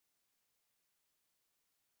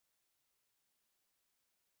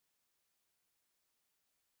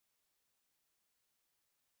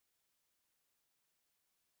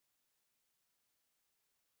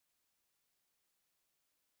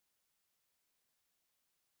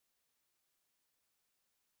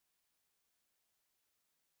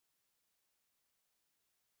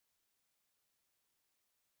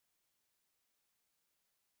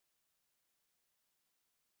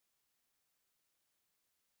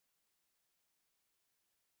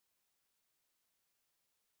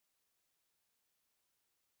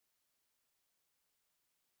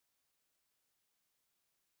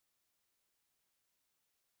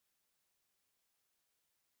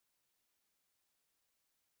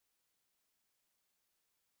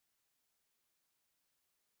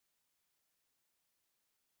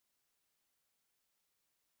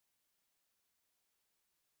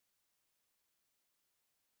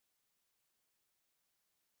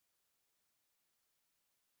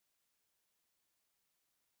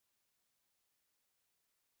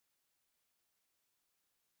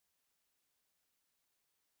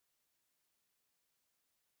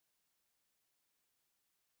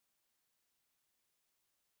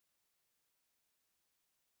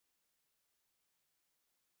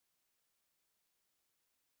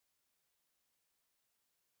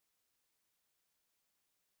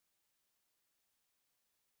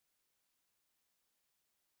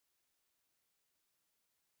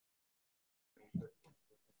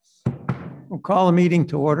we'll call the meeting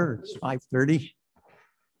to order. It's 5:30.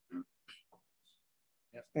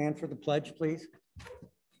 Stand for the pledge, please.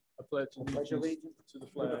 I pledge allegiance to the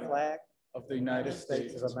flag of the United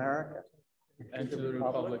States of America and to the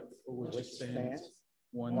republic for which it stands,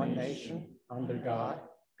 one nation, under God,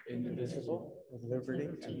 indivisible, with liberty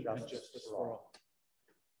and justice for all.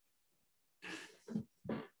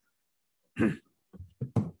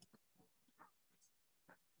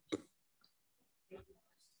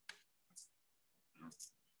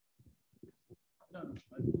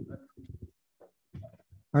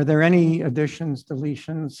 Are there any additions,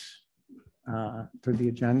 deletions to the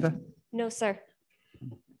agenda? No, sir.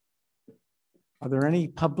 Are there any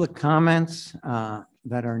public comments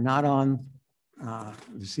that are not on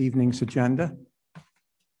this evening's agenda?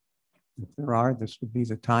 If there are, this would be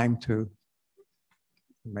the time to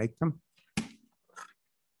make them.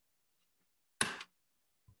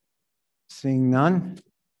 Seeing none.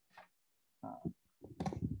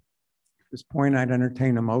 At this point, I'd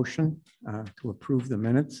entertain a motion to approve the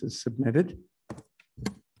minutes as submitted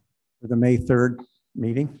for the May 3rd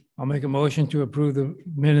meeting. I'll make a motion to approve the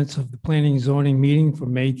minutes of the planning and zoning meeting for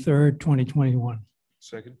May 3rd, 2021.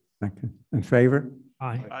 Second. Second. In favor?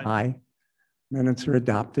 Aye. Aye. Minutes are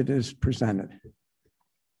adopted as presented.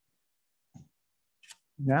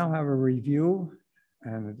 Now have a review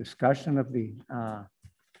and a discussion of the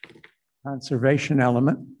conservation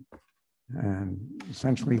element. And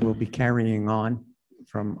essentially we'll be carrying on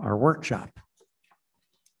from our workshop.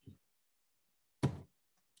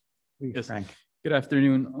 Please, Yes. Frank. Good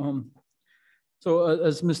afternoon. So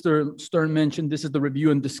as Mr. Stern mentioned, this is the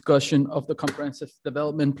review and discussion of the comprehensive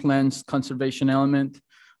development plans conservation element.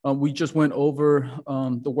 We just went over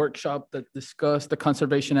the workshop that discussed the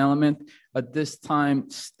conservation element. At this time,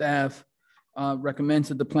 staff recommends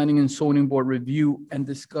that the Planning and Zoning Board review and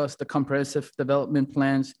discuss the comprehensive development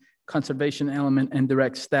plans conservation element and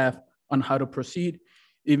direct staff on how to proceed,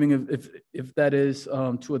 even if that is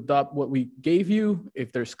to adopt what we gave you.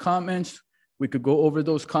 If there's comments, we could go over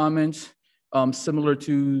those comments, similar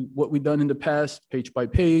to what we've done in the past, page by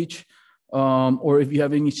page, or if you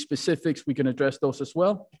have any specifics, we can address those as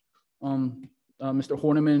well. Mr.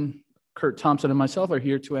 Horniman, Kurt Thompson, and myself are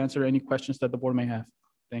here to answer any questions that the board may have.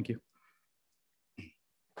 Thank you.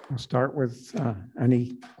 We'll start with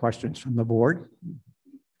any questions from the board.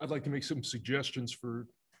 I'd like to make some suggestions for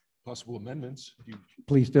possible amendments.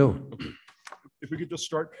 Please do. Okay. If we could just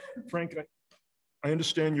start, Frank, I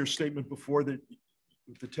understand your statement before that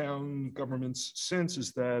the town government's sense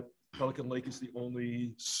is that Pelican Lake is the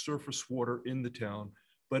only surface water in the town,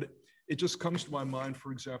 but it just comes to my mind,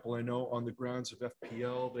 for example, I know on the grounds of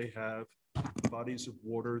FPL, they have bodies of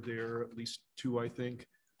water there, at least two, I think.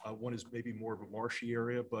 One is maybe more of a marshy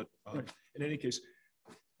area, but in any case,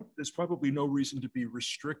 there's probably no reason to be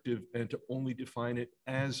restrictive and to only define it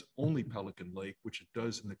as only Pelican Lake, which it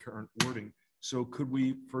does in the current wording. So could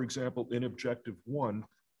we, for example, in objective 1,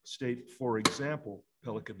 state, for example,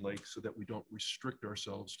 Pelican Lake, so that we don't restrict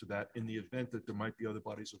ourselves to that in the event that there might be other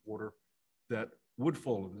bodies of water that would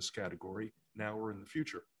fall in this category now or in the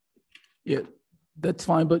future? Yeah, that's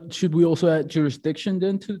fine, but should we also add jurisdiction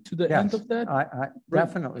then to the end of that?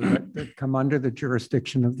 Definitely, that come under the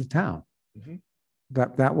jurisdiction of the town. Mm-hmm.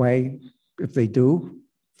 That way, if they do,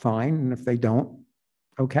 fine, and if they don't,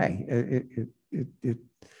 okay.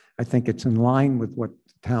 I think it's in line with what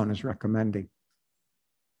the town is recommending.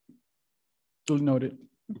 Duly noted.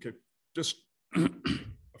 Okay, just a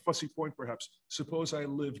fussy point perhaps. Suppose I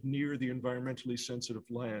live near the environmentally sensitive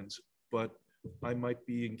lands, but I might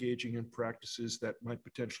be engaging in practices that might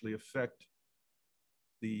potentially affect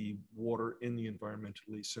the water in the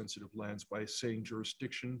environmentally sensitive lands. By saying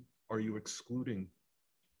jurisdiction, are you excluding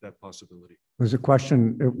that possibility? There's a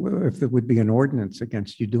question if there would be an ordinance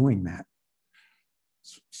against you doing that.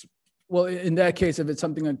 Well, in that case, if it's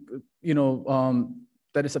something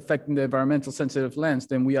that is affecting the environmental sensitive lands,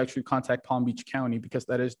 then we actually contact Palm Beach County because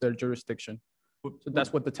that is their jurisdiction. So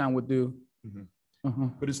that's what the town would do. Mm-hmm.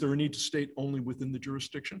 But is there a need to state only within the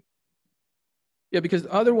jurisdiction? Yeah, because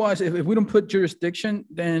otherwise, if we don't put jurisdiction,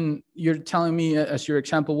 then you're telling me, as your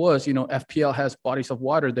example was, FPL has bodies of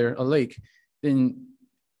water there, a lake, then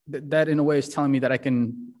that in a way is telling me that I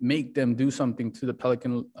can make them do something to the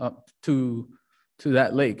Pelican, to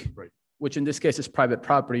that lake, right? Which in this case is private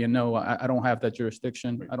property, and no, I don't have that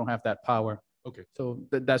jurisdiction. Right. I don't have that power. Okay. So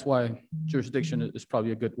that's why jurisdiction is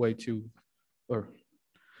probably a good way to, or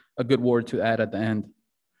a good word to add at the end.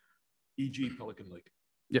 E.g. Pelican Lake.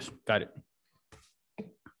 Yes, got it.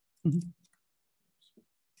 Mm-hmm.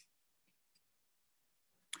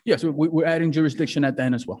 Yes, we're adding jurisdiction at the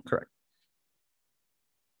end as well, correct.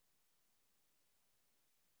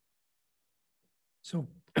 So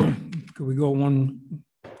could we go one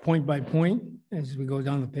point by point as we go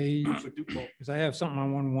down the page? Because I have something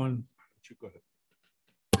on 1-1. Go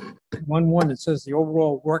ahead. 1-1, it says the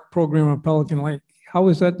overall work program of Pelican Lake. How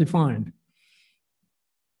is that defined?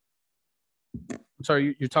 I'm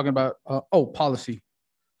sorry, you're talking about, policy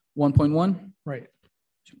 1.1? Right.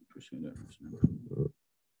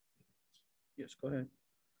 Yes, go ahead.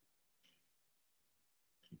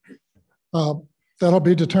 That'll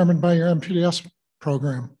be determined by your MPDS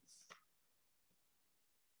program.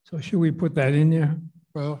 So should we put that in there?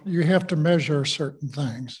 Well, you have to measure certain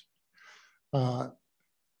things.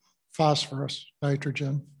 Phosphorus,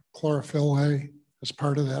 nitrogen, chlorophyll A is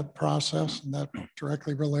part of that process, and that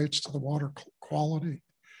directly relates to the water quality.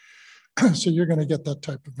 So you're going to get that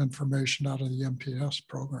type of information out of the MPS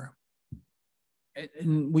program.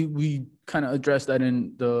 And we kind of addressed that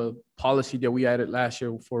in the policy that we added last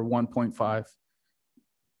year for 1.5.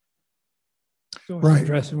 So it's Right.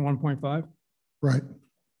 addressed in 1.5? Right.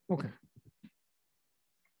 Okay.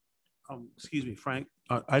 Excuse me, Frank,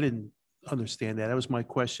 I didn't understand that. That was my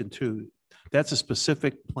question too. That's a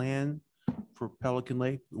specific plan for Pelican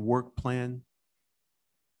Lake, work plan?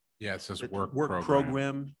 Yeah, it says That work program.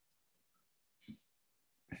 program.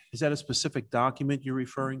 Is that a specific document you're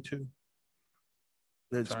referring to?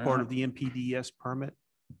 That's Sorry, part of the MPDS permit?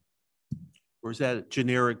 Or is that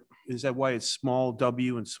generic? Is that why it's small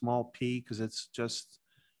w and small p? Because it's just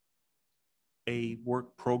a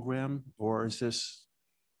work program? Or is this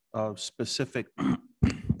a specific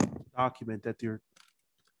document that you're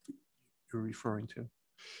referring to?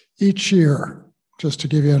 Each year, just to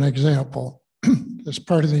give you an example, as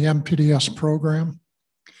part of the MPDS program,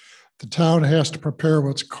 the town has to prepare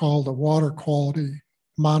what's called a water quality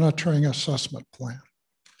monitoring assessment plan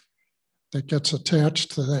that gets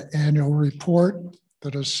attached to the annual report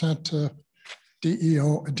that is sent to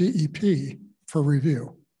DEP for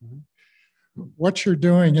review. What you're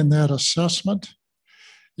doing in that assessment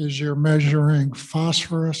is you're measuring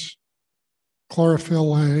phosphorus,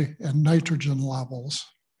 chlorophyll A, and nitrogen levels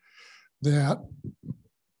that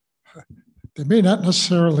they may not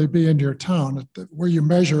necessarily be in your town. Where you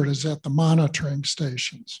measure it is at the monitoring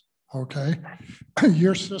stations, okay?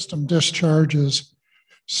 Your system discharges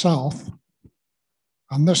south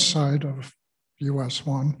on this side of US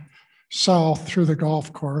 1, south through the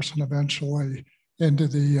golf course and eventually into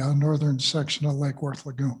the northern section of Lake Worth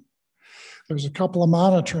Lagoon. There's a couple of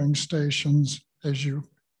monitoring stations as you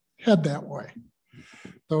head that way.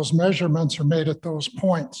 Those measurements are made at those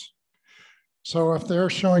points. So if they're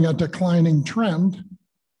showing a declining trend,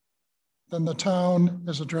 then the town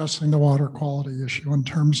is addressing the water quality issue in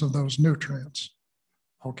terms of those nutrients.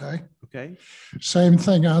 Okay. Okay. Same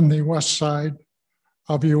thing on the west side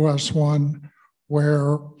of US 1,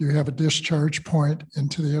 where you have a discharge point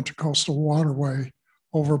into the intercoastal waterway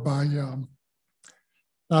over by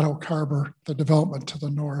not Oak Harbor, the development to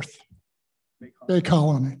the north, Bay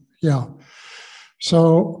Colony. Yeah.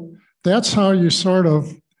 So that's how you sort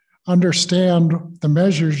of understand the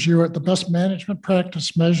measures the best management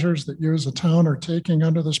practice measures that you as a town are taking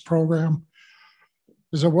under this program.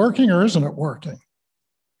 Is it working or isn't it working?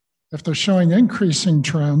 If they're showing increasing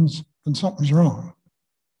trends, then something's wrong.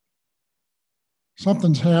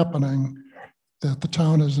 Something's happening that the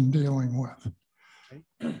town isn't dealing with.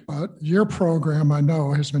 But your program, I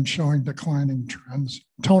know, has been showing declining trends.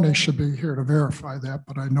 Tony should be here to verify that,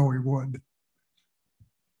 but I know he would.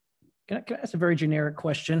 Can I ask a very generic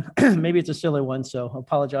question? Maybe it's a silly one, so I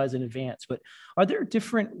apologize in advance, but are there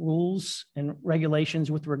different rules and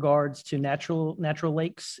regulations with regards to natural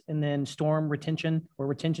lakes and then storm retention or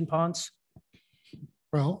retention ponds?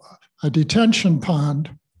 Well, a detention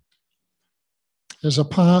pond is a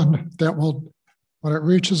pond that will, when it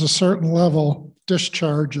reaches a certain level,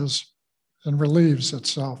 discharges and relieves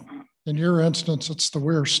itself. In your instance, it's the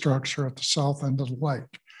weir structure at the south end of the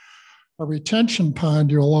lake. A retention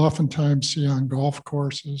pond you'll oftentimes see on golf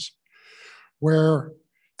courses where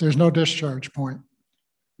there's no discharge point.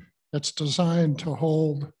 It's designed to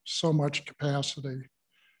hold so much capacity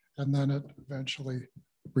and then it eventually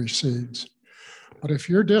recedes. But if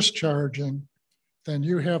you're discharging, then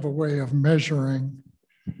you have a way of measuring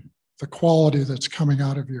the quality that's coming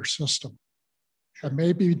out of your system. It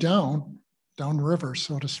may be downriver,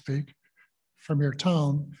 so to speak, from your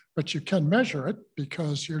town, but you can measure it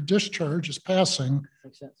because your discharge is passing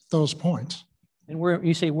Makes sense. those points. And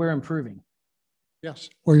you say we're improving. Yes,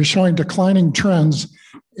 where you're showing declining trends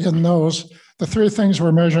in those. The three things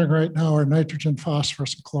we're measuring right now are nitrogen,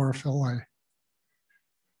 phosphorus, and chlorophyll A.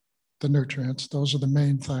 The nutrients, those are the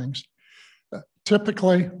main things.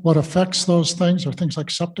 Typically, what affects those things are things like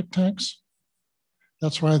septic tanks.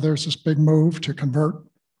 That's why there's this big move to convert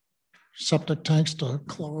septic tanks to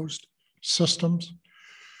closed systems.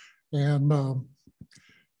 And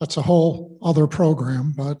that's a whole other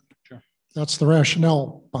program, but Sure. that's the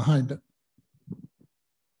rationale behind it.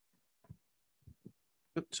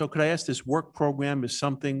 So could I ask, this work program is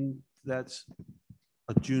something that's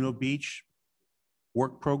a Juno Beach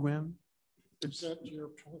work program?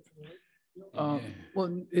 Well,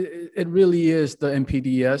 it really is the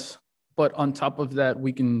MPDS, but on top of that,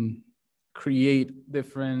 we can create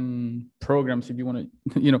different programs if you want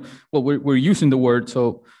to, well, we're using the word,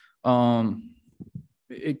 so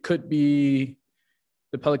it could be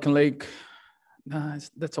the Pelican Lake. Nah,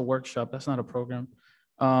 that's a workshop. That's not a program.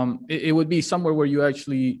 It would be somewhere where you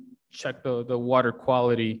actually check the water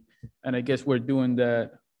quality, and I guess we're doing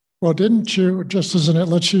that. Well, didn't you, just as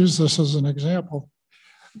let's use this as an example,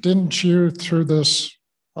 didn't you, through this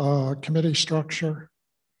committee structure,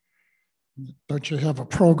 don't you have a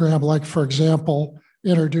program like, for example,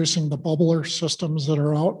 introducing the bubbler systems that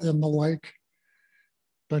are out in the lake?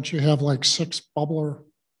 Don't you have like 6 bubbler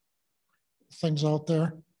things out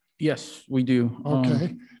there? Yes, we do.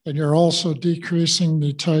 Okay. And you're also decreasing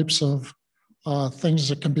the types of things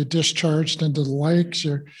that can be discharged into the lakes.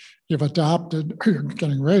 You've adopted, you're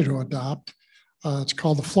getting ready to adopt. It's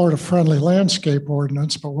called the Florida Friendly Landscape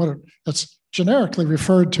Ordinance, but it's generically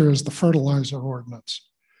referred to as the fertilizer ordinance.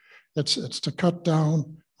 It's to cut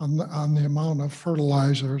down on the amount of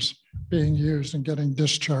fertilizers being used and getting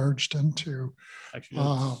discharged into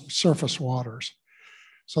surface waters.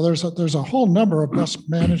 So there's a whole number of best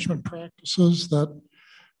management practices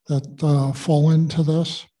that fall into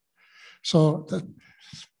this. So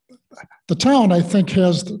the town, I think,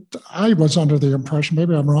 I was under the impression,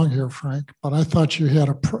 maybe I'm wrong here, Frank, but I thought you had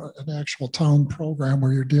an actual town program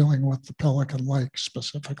where you're dealing with the Pelican Lake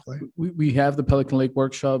specifically. We have the Pelican Lake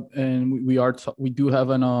workshop, and we do have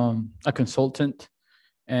a consultant,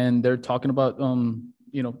 and they're talking about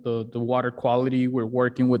the water quality. We're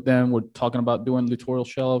working with them. We're talking about doing littoral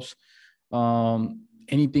shelves,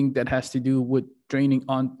 anything that has to do with draining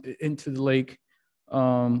into the lake.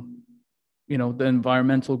 The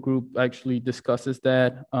environmental group actually discusses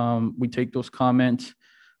that. We take those comments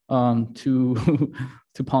to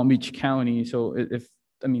Palm Beach County. So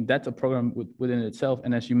that's a program within itself.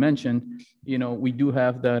 And as you mentioned, we do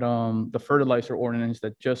have that the fertilizer ordinance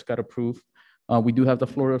that just got approved. We do have the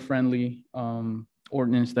Florida Friendly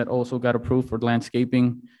ordinance that also got approved for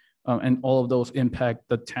landscaping, and all of those impact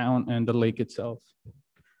the town and the lake itself.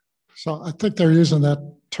 So I think they're using that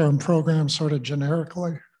term program sort of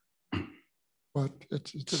generically, but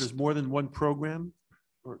So there's more than one program,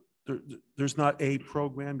 or there's not a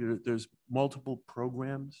program, there's multiple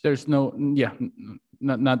programs? There's not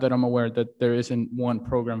that I'm aware that there isn't one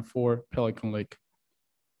program for Pelican Lake.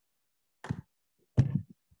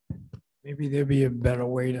 Maybe there'd be a better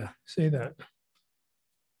way to say that.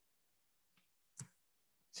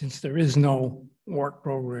 Since there is no work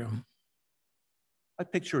program. I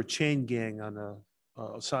picture a chain gang on the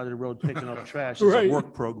side of the road picking up trash as Right. a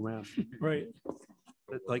work program. Right.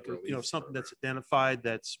 Like, something that's identified,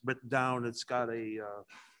 that's written down, it's got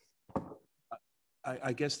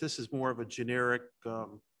I guess this is more of a generic, the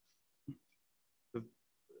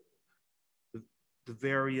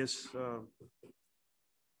various, I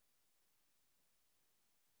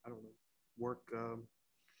don't know, work.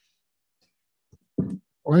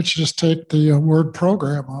 why don't you just take the word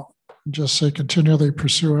program out and just say continually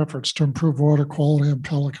pursue efforts to improve water quality in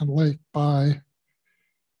Pelican Lake by,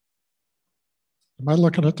 are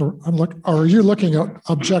you looking at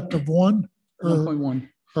objective 1 or 1.1.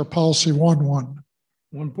 or policy 1.1?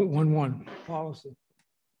 1.11 policy.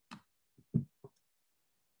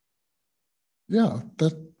 Yeah,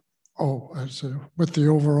 I see, with the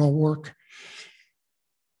overall work.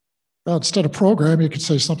 Well, instead of program, you could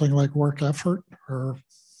say something like work effort or.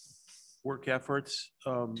 Work efforts.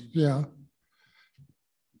 Yeah.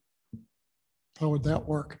 How would that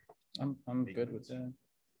work? I'm good with that.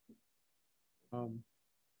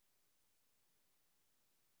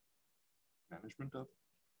 Management of?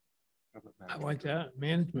 I like that,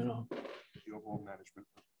 management of. The overall management.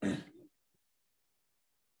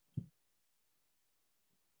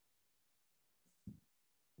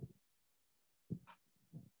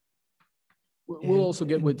 We'll also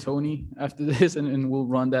get with Tony after this, and we'll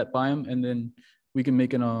run that by him, and then we can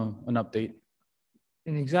make an update.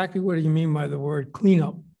 And exactly what do you mean by the word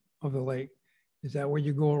cleanup of the lake? Is that where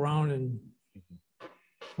you go around and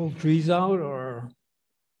pull trees out, or?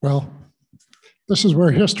 Well, this is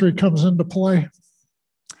where history comes into play.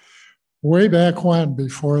 Way back when,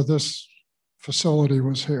 before this facility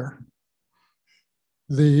was here,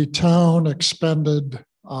 the town expended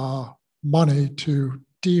money to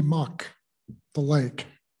demuck the lake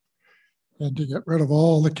and to get rid of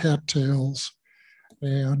all the cattails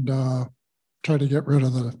and try to get rid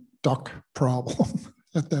of the duck problem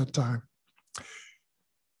at that time.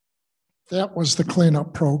 That was the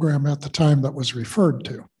cleanup program at the time that was referred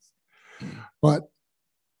to. But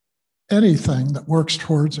anything that works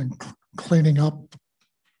towards cleaning up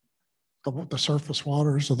the surface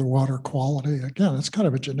waters or the water quality, again, it's kind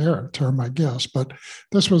of a generic term, I guess, but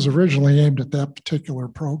this was originally aimed at that particular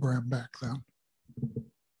program back then.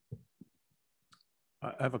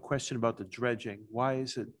 I have a question about the dredging. Why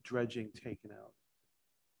is it dredging taken out?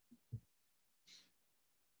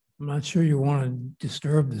 I'm not sure you want to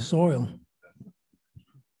disturb the soil.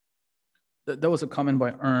 That was a comment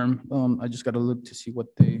by ERM. I just got to look to see what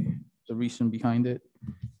the reason behind it.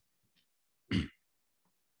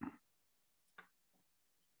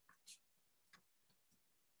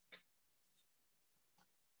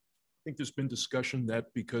 I think there's been discussion that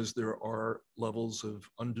because there are levels of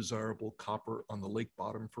undesirable copper on the lake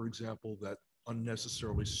bottom, for example, that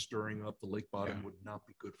unnecessarily stirring up the lake bottom Yeah. would not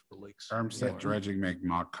be good for the lakes. Terms that dredging may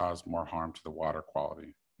not cause more harm to the water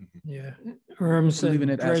quality. Yeah. Erm said Leaving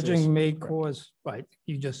it as is. dredging may cause, right,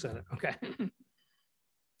 you just said it, okay.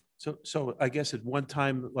 So I guess at one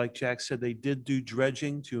time, like Jack said, they did do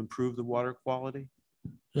dredging to improve the water quality.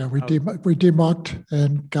 Yeah, we demucked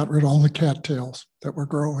and got rid of all the cattails that were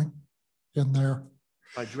growing in there.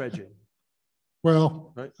 By dredging.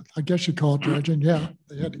 Well, Right. I guess you call it dredging. Yeah,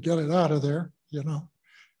 they had to get it out of there, you know.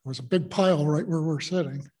 It was a big pile right where we're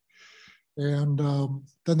sitting. And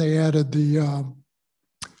then they added the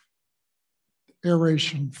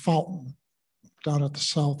aeration fountain down at the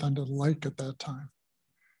south end of the lake at that time.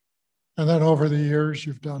 And then over the years,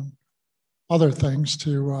 you've done other things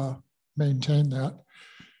to maintain that.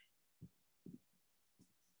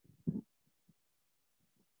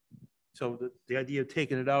 So the idea of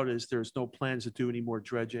taking it out is there's no plans to do any more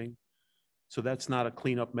dredging. So that's not a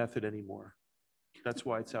cleanup method anymore. That's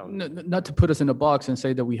why it's out. Not to put us in a box and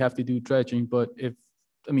say that we have to do dredging, but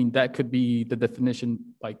I mean, that could be the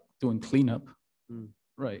definition, like doing cleanup.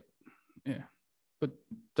 Right. Yeah. But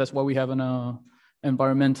that's why we have an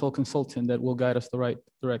environmental consultant that will guide us the right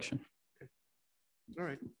direction. All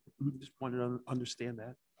right. Just wanted to understand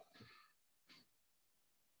that.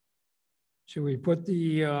 Should we put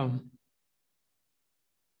the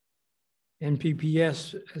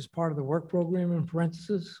NPPS as part of the work program in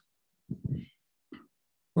parentheses?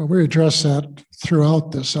 Well, we address that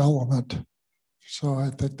throughout this element. So I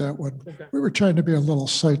think that would, Okay. we were trying to be a little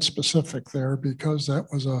site specific there because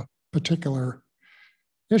that was a particular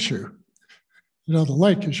issue. You know, the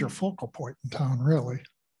lake is your focal point in town, really.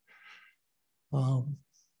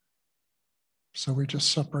 So we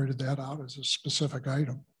just separated that out as a specific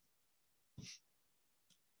item.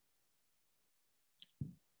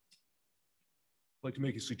 I'd like to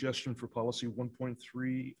make a suggestion for policy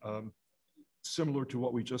 1.3, similar to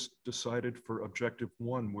what we just decided for objective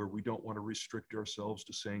 1, where we don't want to restrict ourselves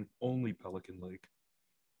to saying only Pelican Lake.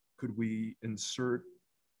 Could we insert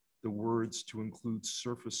the words to include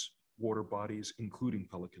surface water bodies, including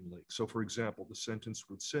Pelican Lake? So for example, the sentence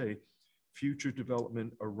would say, future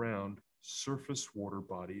development around surface water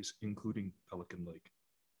bodies, including Pelican Lake.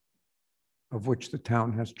 Of which the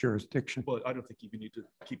town has jurisdiction. Well, I don't think you need to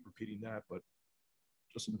keep repeating that, but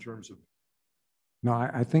just in terms of, No,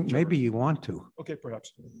 I think maybe you want to. okay,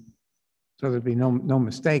 perhaps. So there'd be no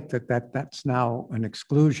mistake that's now an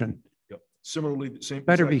exclusion. Yep. Similarly, the same.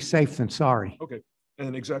 Better be safe than sorry. Okay.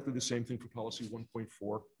 And exactly the same thing for policy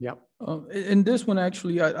 1.4. Yep. In this one,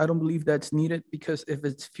 actually, I don't believe that's needed because if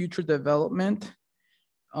it's future development,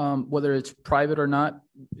 whether it's private or not,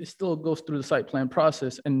 it still goes through the site plan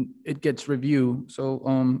process and it gets reviewed.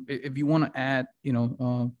 So if you want to add,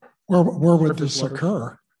 Where would surface this water.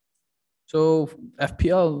 occur? So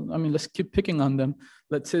FPL, I mean, let's keep picking on them.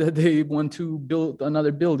 Let's say that they want to build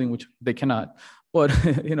another building, which they cannot, but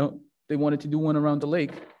they wanted to do one around the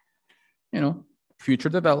lake, future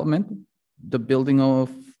development, the building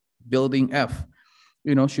of building F,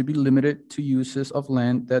 should be limited to uses of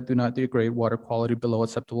land that do not degrade water quality below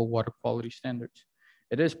acceptable water quality standards.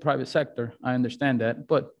 It is private sector, I understand that,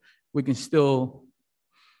 but we can still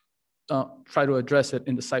try to address it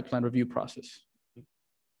in the site plan review process.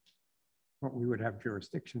 But we would have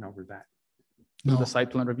jurisdiction over that. In No. the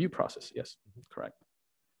site plan review process, yes, correct.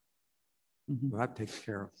 Well, that takes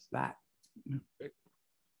care of that.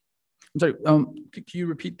 I'm sorry, can you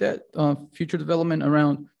repeat that? Future development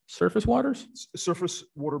around surface waters? Surface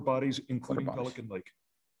water bodies, including bodies. Pelican Lake.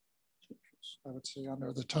 I would say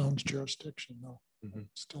under the town's jurisdiction, though. Mhm.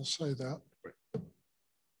 Still say that.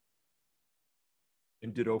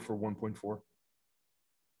 And ditto for 1.4.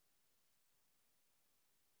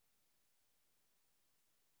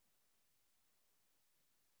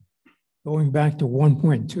 Going back to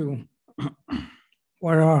 1.2,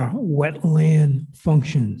 what are wetland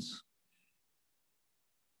functions?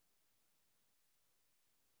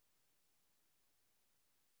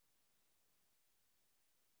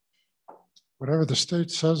 Whatever the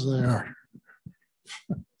state says they are.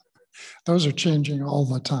 Those are changing all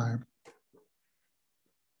the time.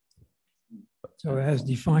 So as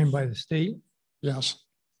defined by the state? Yes,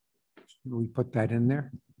 Do we put that in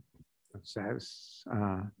there? It says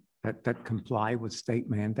that comply with state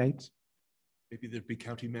mandates, Maybe there'd be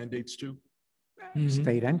county mandates too.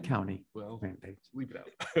 state and county Well, mandates. leave it out.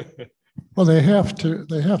 well, they have to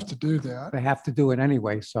do that. They have to do it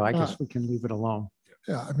anyway, so I guess Ah. we can leave it alone.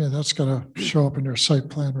 Yeah, I mean, that's gonna show up in your site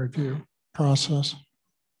plan review process.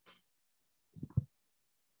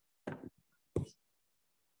 I'd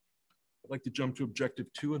like to jump to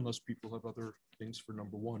objective 2 unless people have other things for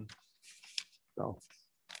number 1. So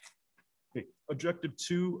Okay, objective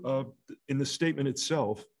 2, in the statement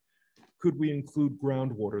itself, could we include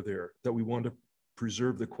groundwater there, that we want to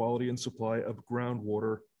preserve the quality and supply of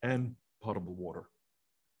groundwater and potable water?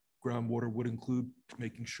 Groundwater would include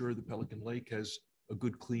making sure the Pelican Lake has a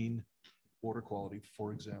good, clean water quality,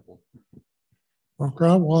 for example. Well,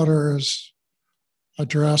 groundwater is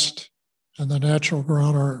addressed in the natural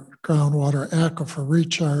groundwater aquifer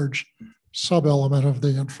recharge sub-element of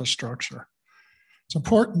the infrastructure. It's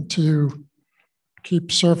important to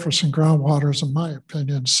keep surface and groundwaters, in my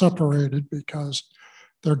opinion, separated because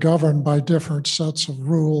they're governed by different sets of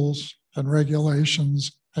rules and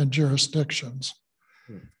regulations and jurisdictions.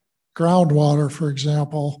 Groundwater, for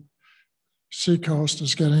example, Seacoast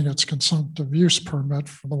is getting its consumptive use permit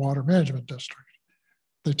from the Water Management District.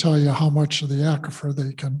 They tell you how much of the aquifer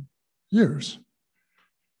they can use.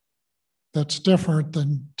 That's different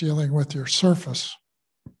than dealing with your surface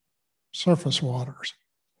waters.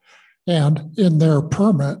 And in their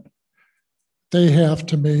permit, they have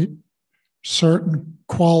to meet certain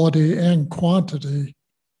quality and quantity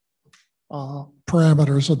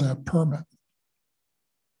parameters of that permit.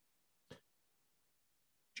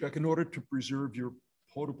 Jack, in order to preserve your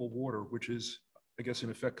potable water, which is, I guess, in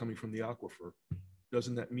effect coming from the aquifer,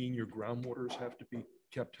 doesn't that mean your groundwaters have to be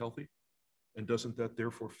kept healthy? And doesn't that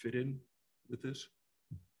therefore fit in with this?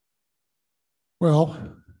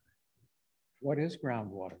 Well, what is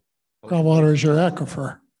groundwater? groundwater is your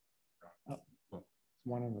aquifer.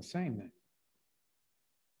 One and the same then.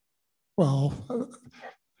 Well,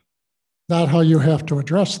 not how you have to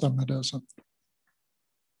address them, it isn't.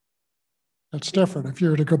 That's different. If you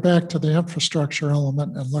were to go back to the infrastructure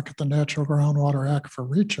element and look at the natural groundwater aquifer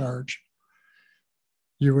recharge,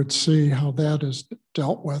 you would see how that is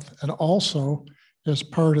dealt with and also as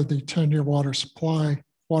part of the 10-year water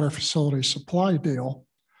facility supply deal,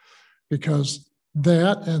 because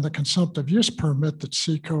that and the consumptive use permit that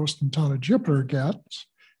Seacoast and Town of Jupiter gets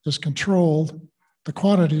is controlled. The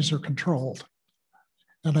quantities are controlled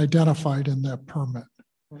and identified in that permit.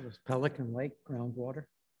 What was Pelican Lake groundwater?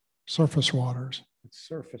 Surface waters. It's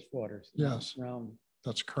surface waters. not Yes. Ground.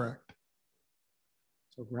 That's correct.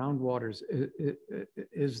 So groundwaters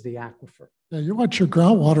is the aquifer. Yeah, you want your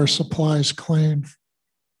groundwater supplies clean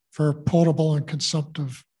for potable and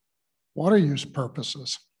consumptive water use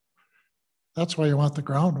purposes. That's why you want the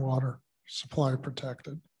groundwater supply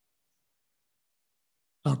protected.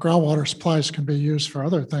 Now, groundwater supplies can be used for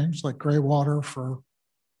other things like gray water for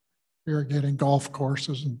irrigating golf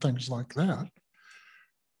courses and things like that.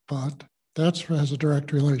 But that has a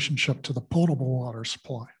direct relationship to the potable water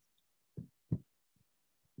supply.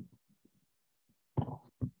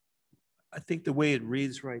 I think the way it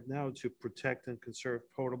reads right now, to protect and conserve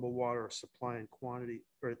potable water supply and quantity,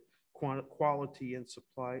 or quality and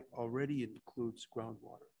supply, already includes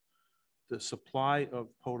groundwater. The supply of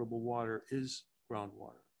potable water is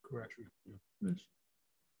groundwater. Correct.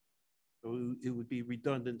 So it would be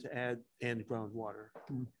redundant to add and groundwater.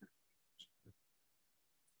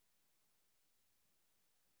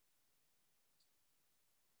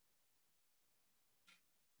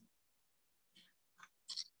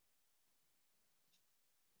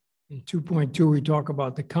 In 2.2, we talk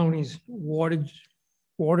about the county's water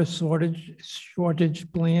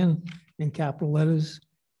shortage plan in capital letters.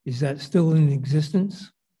 Is that still in existence?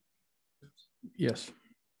 Yes.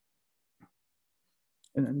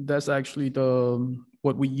 And that's actually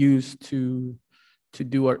what we use to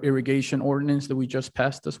do our irrigation ordinance that we just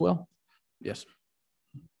passed as well. Yes.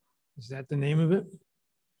 Is that the name of it?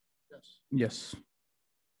 Yes.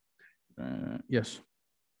 Yes.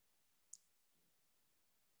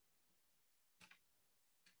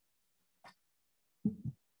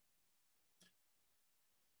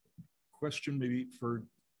 question maybe for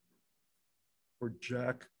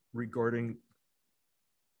Jack regarding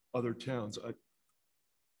other towns.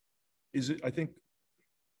 Is it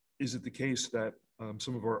the case that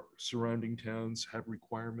some of our surrounding towns have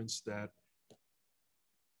requirements that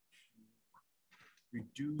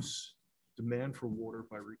reduce demand for water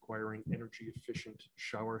by requiring energy efficient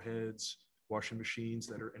shower heads, washing machines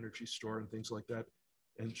that are energy store and things like that?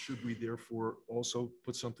 And should we therefore also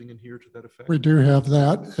put something in here to that effect? We do have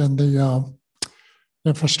that in the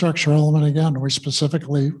infrastructure element. Again, we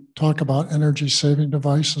specifically talk about energy saving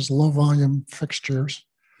devices, low volume fixtures.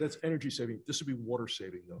 That's energy saving. This would be water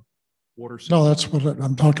saving though. Water saving. No, that's what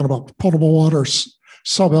I'm talking about. Potable water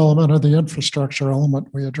sub-element of the infrastructure element.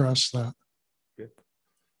 We address that. Okay.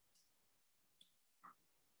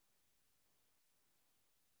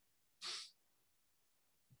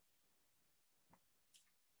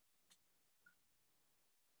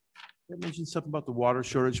 I mentioned something about the water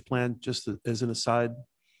shortage plan, just as an aside.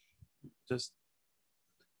 Just,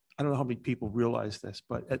 I don't know how many people realize this,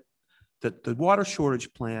 but the water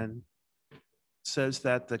shortage plan says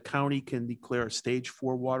that the county can declare a stage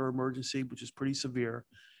 4 water emergency, which is pretty severe,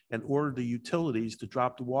 and order the utilities to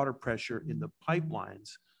drop the water pressure in the pipelines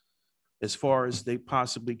as far as they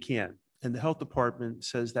possibly can. And the health department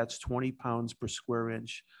says that's 20 pounds per square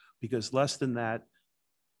inch, because less than that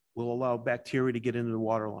will allow bacteria to get into the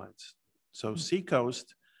water lines. So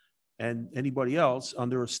Seacoast and anybody else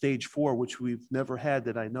under a stage 4, which we've never had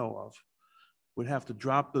that I know of, would have to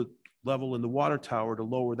drop the level in the water tower to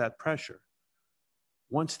lower that pressure.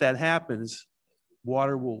 Once that happens,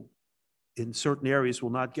 water will, in certain areas, will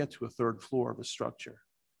not get to a 3rd floor of a structure.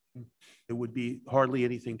 It would be hardly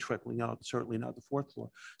anything trickling out, certainly not the 4th floor.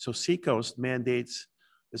 So Seacoast mandates,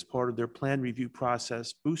 as part of their plan review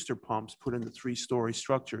process, booster pumps put in the 3-story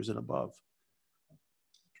structures and above.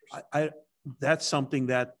 That's something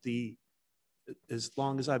that as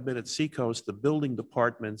long as I've been at Seacoast, the building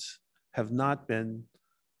departments have not been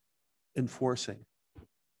enforcing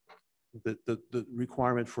the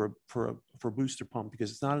requirement for a booster pump,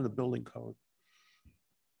 because it's not in the building code.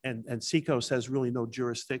 And Seacoast has really no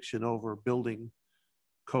jurisdiction over building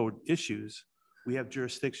code issues. We have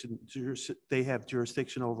jurisdiction, they have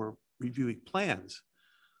jurisdiction over reviewing plans.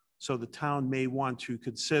 So the town may want to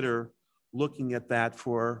consider looking at that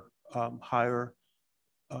for higher,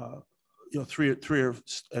 3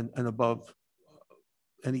 and above,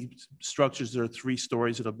 any structures that are 3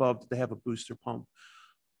 stories and above, they have a booster pump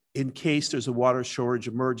in case there's a water shortage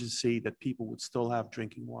emergency, that people would still have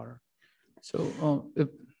drinking water. So if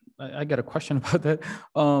I got a question about that.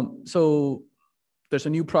 So there's a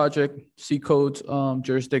new project, Seacoast's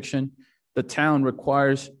jurisdiction. The town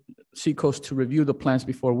requires Seacoast to review the plans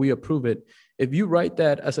before we approve it. If you write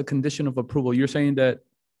that as a condition of approval, you're saying that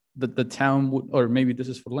the town would, or maybe this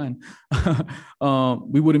is for land,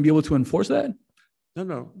 we wouldn't be able to enforce that?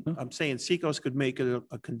 No. I'm saying Seacoast could make it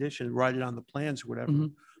a condition, write it on the plans or whatever. Mm-hmm.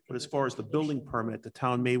 But as far as the building permit, the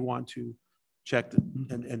town may want to check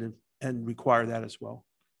and require that as well.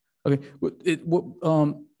 Okay.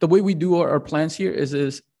 The way we do our plans here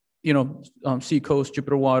is Seacoast,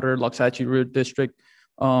 Jupiter Water, Loxahatchee River District,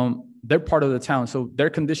 they're part of the town. So their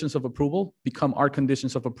conditions of approval become our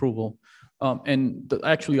conditions of approval.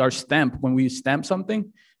 Actually our stamp, when we stamp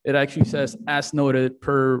something, it actually says as noted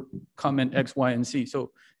per comment X, Y, and Z.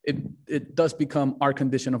 So it does become our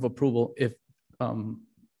condition of approval if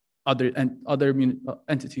other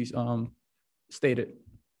entities state it.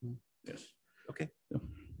 Yes. Okay. So,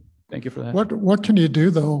 thank you for that. What can you do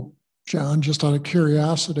though, John, just out of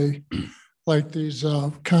curiosity, like these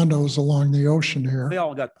condos along the ocean here? They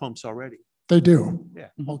all got pumps already. They do? Yeah.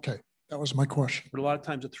 Okay, that was my question. But a lot of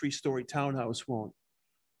times a 3-story townhouse won't,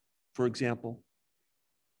 for example.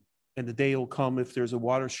 And the day will come if there's a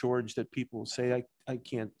water shortage that people will say, I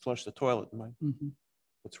can't flush the toilet.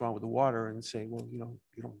 What's wrong with the water? And say, well, you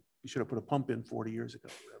should have put a pump in 40 years ago.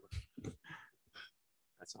 Whatever.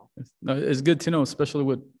 That's all. No, it's good to know, especially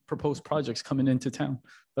with proposed projects coming into town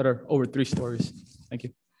that are over 3 stories. Thank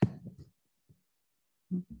you.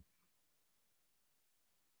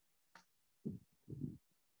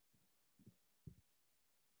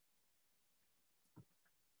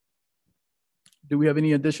 Do we have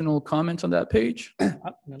any additional comments on that page? No,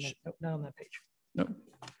 not on that page. No.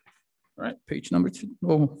 All right, page number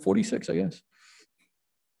 46, I guess.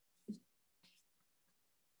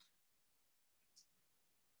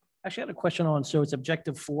 Actually, I had a question on, so it's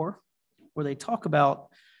objective 4, where they talk about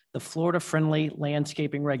the Florida-friendly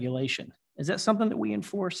landscaping regulation. Is that something that we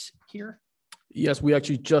enforce here? Yes, we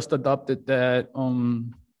actually just adopted that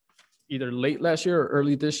either late last year or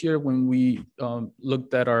early this year when we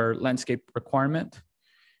looked at our landscape requirement.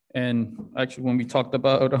 And actually, when we talked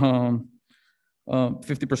about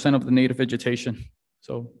 50% of the native vegetation.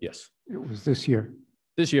 So yes, It was this year.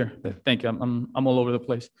 this year. Thank you. I'm all over the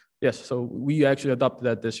place. Yes, so we actually adopted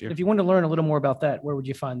that this year. If you want to learn a little more about that, where would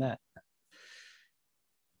you find that?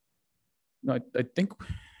 No, I think,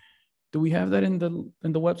 do we have that in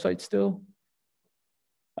the website still?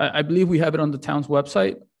 I believe we have it on the town's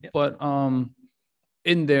website, Yep. but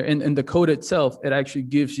in there, in the code itself, it actually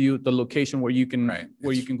gives you the location where you can, Right.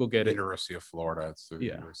 where you It's can go get it. University of Florida. It's the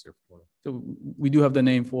Yeah. University of Florida. So we do have the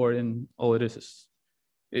name for it, and all it is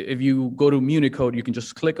if you go to Municode, you can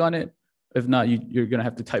just click on it. If not, you're gonna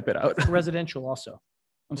have to type it out. Residential also.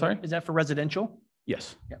 I'm sorry? Is that for residential?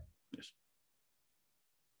 Yes.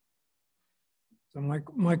 So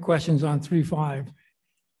my question's on 3.5.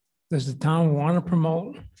 Does the town want to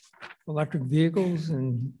promote electric vehicles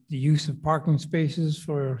and the use of parking spaces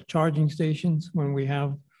for charging stations when we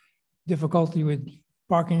have difficulty with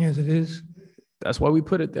parking as it is? That's why we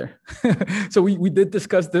put it there. So we did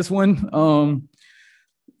discuss this one.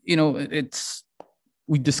 You know,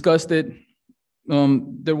 we discussed it.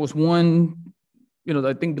 There was one, you know,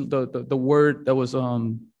 I think the word that was,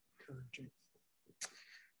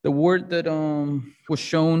 the word that was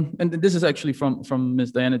shown, and this is actually from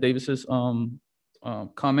Ms. Diana Davis's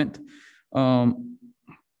comment. I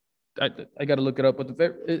got to look it up, but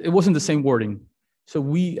it wasn't the same wording. So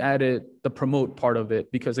we added the promote part of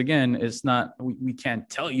it because again, it's not, we can't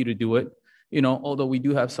tell you to do it, you know, although we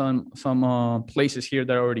do have some places here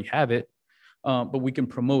that already have it, but we can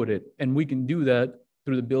promote it, and we can do that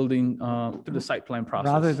through the building, through the site plan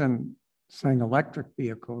process. Rather than saying electric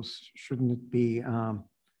vehicles, shouldn't it be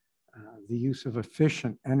the use of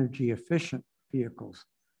energy efficient vehicles?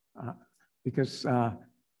 Because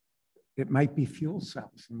it might be fuel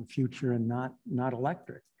cells in the future and not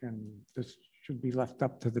electric. And this should be left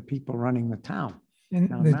up to the people running the town. And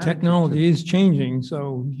Town the manager technology is changing,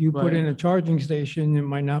 so you put Right. in a charging station, it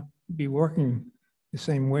might not be working the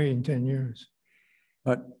same way in 10 years.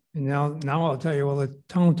 But And now I'll tell you, well, the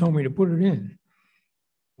town told me to put it in.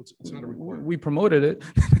 It's not a requirement. We promoted it.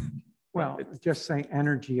 well, just say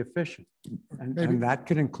energy efficient. Maybe- And that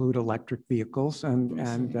could include electric vehicles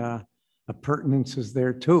and appurtenances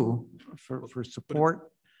there too for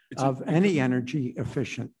support It's a- of any energy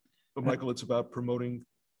efficient. But Michael, it's about promoting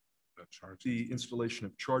Charge. the installation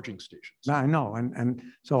of charging stations. I know, and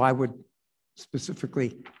so I would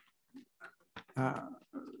specifically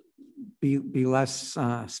be less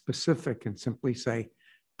specific and simply say,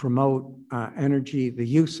 promote the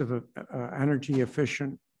use of energy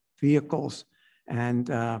efficient vehicles and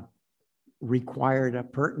required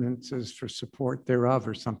appurtenances for support thereof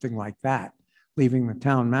or something like that, leaving the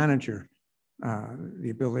town manager the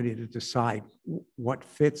ability to decide what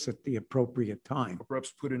fits at the appropriate time. Or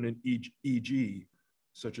perhaps put in an EG,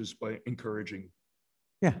 such as by encouraging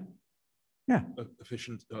Yeah,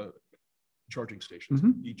 efficient charging stations.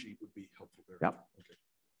 Mhm. EG would be helpful there. Yep. Okay.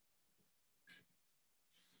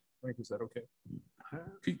 Frank, is that okay?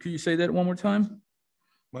 Could you say that one more time?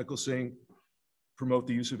 Michael's saying promote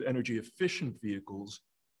the use of energy efficient vehicles,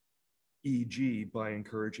 EG by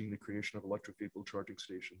encouraging the creation of electric vehicle charging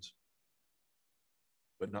stations,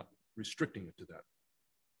 but not restricting it to that.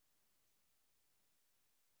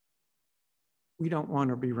 we don't want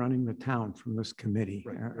to be running the town from this committee.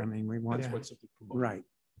 Right, I right. mean, we want, That's what simply promote, right.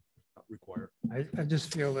 not require. I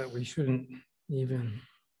just feel that we shouldn't even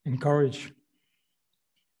encourage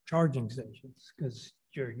charging stations because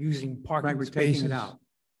you're using Right, parking we're taking spaces. it out.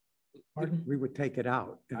 Pardon? We would take it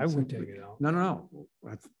out. and I would simply- take it out. No.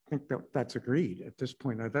 I think that's agreed at this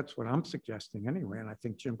point. That's what I'm suggesting anyway. And I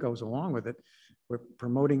think Jim goes along with it. We're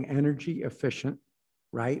promoting energy efficient,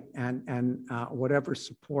 right? And whatever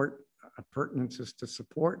support appurtenances to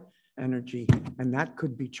support energy. And that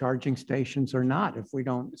could be charging stations or not if we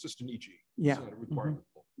don't, It's just an EG. Yeah. It's not a requirement.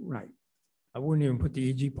 right. I wouldn't even put the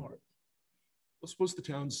EG part. Well, suppose the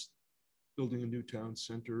town's building a new town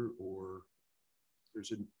center, or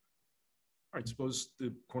there's all right, suppose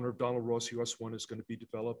the corner of Donald Ross US 1 is going to be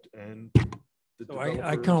developed and the So I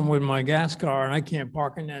developer- come with my gas car and I can't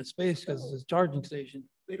park in that space because it's a charging station.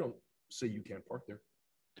 They don't say you can't park there.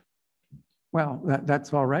 Well,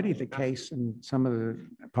 that's already the case in some of the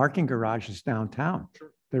parking garages downtown.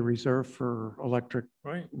 Sure. They're reserved for electric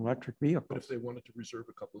Right. But vehicles. if they wanted to reserve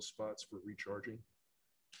a couple of spots for recharging,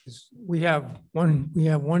 We have one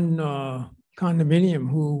condominium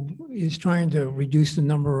who is trying to reduce the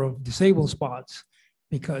number of disabled spots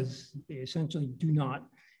because they essentially do not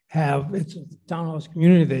have, it's a townhouse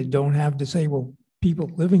community, they don't have disabled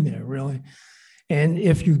people living there really. And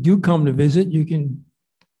if you do come to visit, you can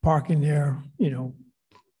park in there,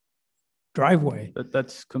 driveway.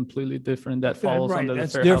 That's completely different. That falls Right, under the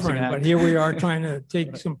that's Fair Housing different, but Act. here we are trying to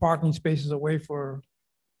take some parking spaces away for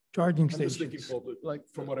charging I'm just thinking, stations. Paul, that, like,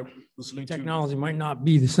 from what I'm listening to. Technology might not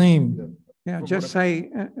be the same. Yeah, From just what say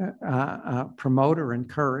promote or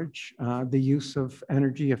encourage the use of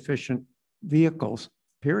energy efficient vehicles,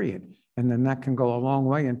 period. And then that can go a long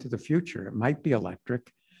way into the future. It might be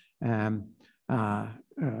electric. If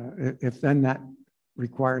then that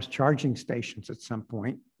requires charging stations at some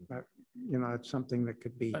point, you know, it's something that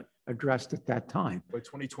could be addressed at that time. By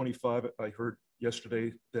 2025, I heard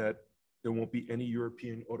yesterday that there won't be any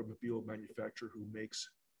European automobile manufacturer who makes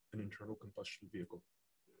an internal combustion vehicle.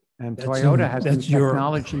 And That's Toyota in- has new that's Europe.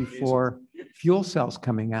 technology for fuel cells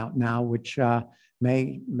coming out now, which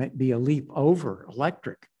may be a leap over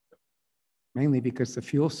electric, mainly because the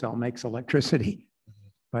fuel cell makes electricity.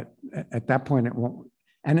 But at that point, it won't,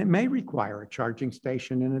 and it may require a charging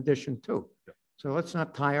station in addition too. So let's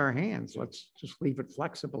not tie our hands. Let's just leave it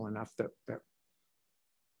flexible enough that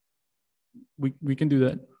We can do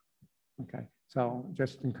that. okay. So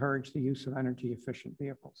just encourage the use of energy efficient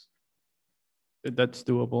vehicles. That's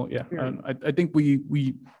doable, yeah. Period. I think we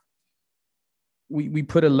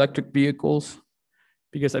put electric vehicles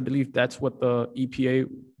because I believe that's what the EPA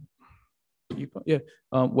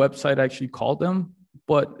website actually called them,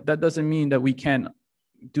 but that doesn't mean that we can't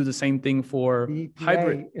do the same thing for The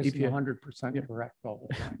hybrid EPA isn't EPA. 100% Yeah. correct all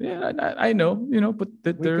the time. Yeah, I know, you know, but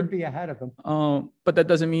We they're, could be ahead of them. but that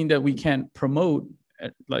doesn't mean that we can't promote,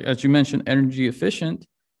 like, as you mentioned, energy efficient,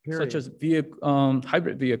 such Period. as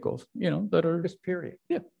hybrid vehicles, you know, that are, Just period.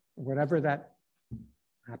 Yeah. Whatever that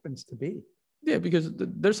happens to be. yeah, because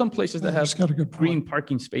there's some places that He's have got a good green point.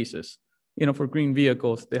 parking spaces, you know, for green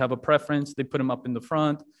vehicles. They have a preference, they put them up in the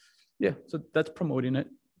front. Yeah, so that's promoting it.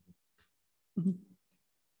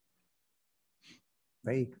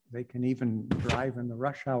 They can even drive in the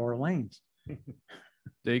rush hour lanes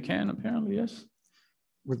They can apparently, yes,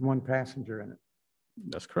 with one passenger in it.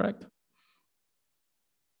 that's correct.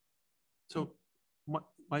 So,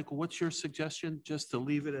 Michael, what's your suggestion? Just to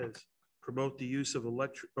leave it as promote the use of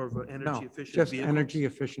electric or of energy No, efficient just vehicles? energy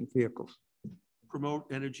efficient vehicles. Promote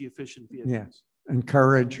energy efficient vehicles. Yes.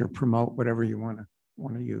 Encourage or promote whatever you want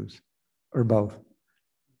to use, or both.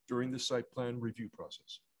 During the site plan review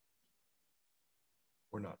process.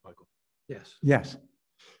 Or not, Michael? Yes. Yes.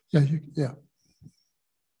 Yeah, yeah.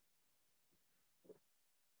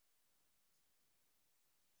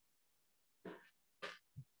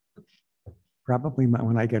 Probably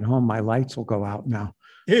when I get home, my lights will go out now.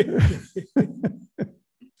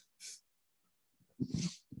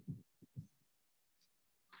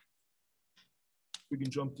 We can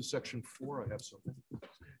jump to section 4. I have something.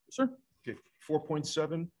 Sure. Okay,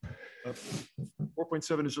 4.7.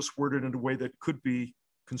 4.7 is just worded in a way that could be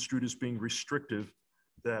construed as being restrictive,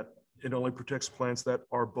 that it only protects plants that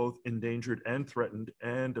are both endangered and threatened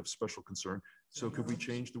and of special concern. So could we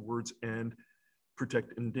change the words and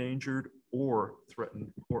protect endangered or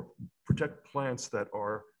threatened, or protect plants that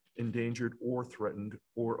are endangered or threatened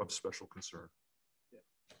or of special concern?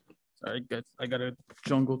 I gotta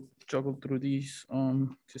juggle through these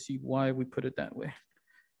to see why we put it that way.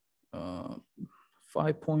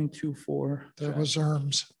 5.24. That was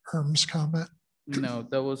Erm's comment No,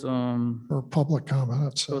 that was or public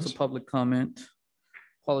comment. It that was a says. public comment.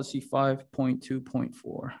 Policy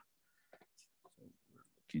 5.2.4.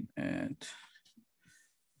 Looking at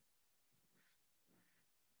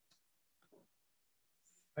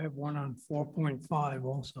I have one on 4.5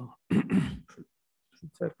 also.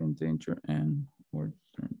 protect endangered and or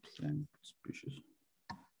plant species.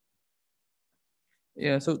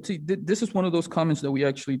 Yeah, so see, this is one of those comments that we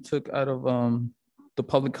actually took out of the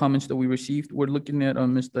public comments that we received. We're looking at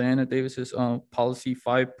Ms. Diana Davis's policy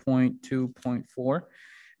 5.2.4.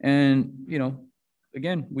 And, you know,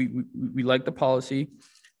 again, we like the policy.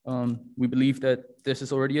 We believe that this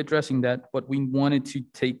is already addressing that, but we wanted to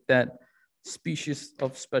take that species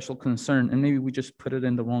of special concern, and maybe we just put it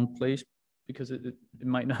in the wrong place because it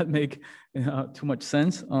might not make too much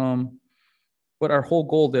sense. But our whole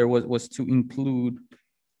goal there was to include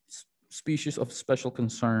species of special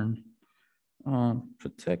concern,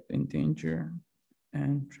 protect, endanger,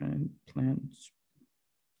 and plants.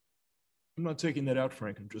 I'm not taking that out,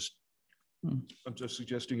 Frank. I'm just Hmm.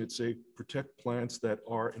 suggesting it say protect plants that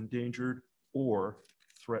are endangered or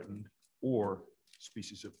threatened or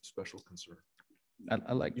species of special concern.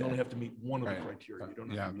 I like You only that. have to meet one of the Right. criteria. You don't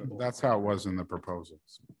Yeah, have to meet all. that's how it was in the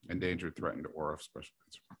proposals, endangered, threatened, or of special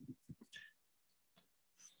concern.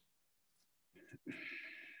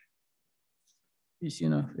 Easy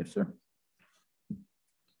enough, yes, sir.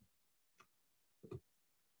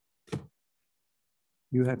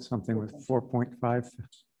 You had something with 4.5,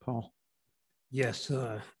 Paul? Yes,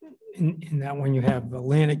 in that one you have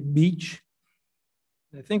Atlantic Beach.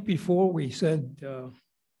 I think before we said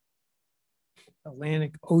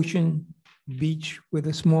Atlantic Ocean Beach with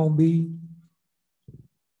a small b.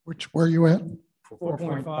 Where you at?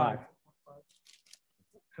 4.5.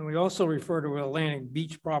 And we also refer to Atlantic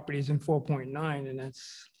Beach properties in 4.9, and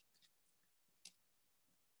that's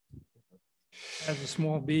has a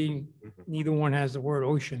small b. Neither one has the word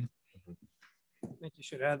ocean. I think you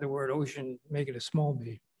should add the word ocean, make it a small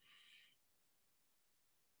b.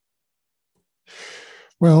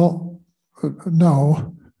 Well,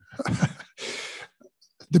 no.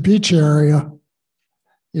 The beach area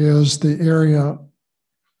is the area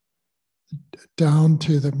down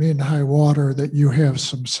to the mean high water that you have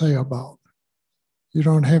some say about. You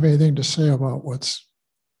don't have anything to say about what's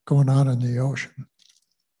going on in the ocean.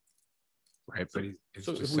 Right, but it's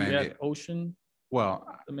So if just we saying, add ocean, well,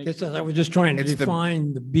 that makes I was just trying to It's the-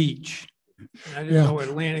 define the beach. I didn't Yeah. know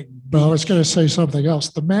Atlantic But I was Beach. going to say something else.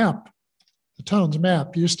 The map, the town's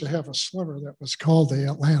map used to have a sliver that was called the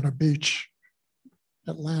Atlanta Beach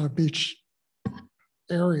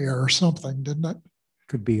area or something, didn't it?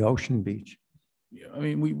 Could be Ocean Beach. yeah, I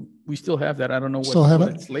mean, we still have that. I don't know what, Still have what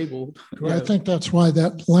it? it's labeled. I Yeah. think that's why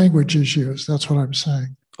that language is used. That's what I'm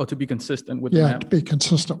saying. Oh, to be consistent with the Yeah, map. to be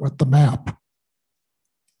consistent with the map.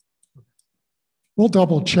 We'll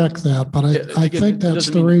double check that, but Yeah, I again, think it that's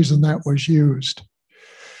doesn't the mean- reason that was used.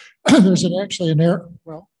 There's actually an error.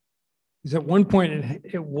 Well, Because at one point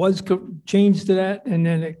it was changed to that and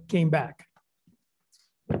then it came back.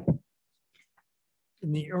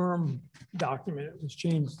 In the document, it was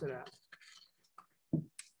changed to that.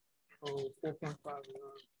 Oh, 4.5.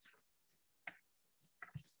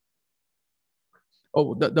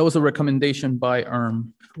 Oh, that was a recommendation by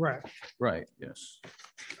Correct. right, yes.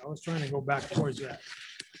 I was trying to go back towards that.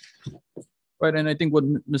 Right, and I think what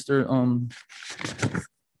Mr.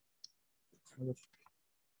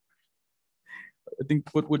 I think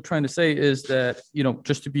what we're trying to say is that, you know,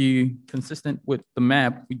 just to be consistent with the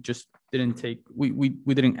map, we just didn't take, we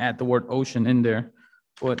didn't add the word ocean in there.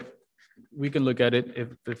 But we can look at it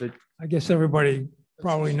if it, I guess everybody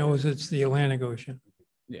probably knows it's the Atlantic Ocean.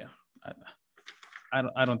 yeah.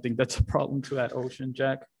 I don't think that's a problem to add ocean,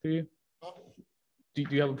 Jack, do you? Do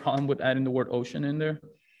you have a problem with adding the word ocean in there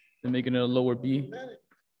and making it a lower B?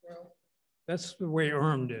 That's the way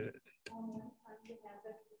did it.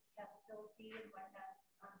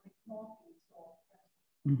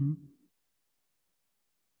 Mhm.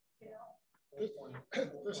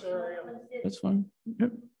 this area, That's fine.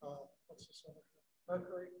 Yep. what's this one?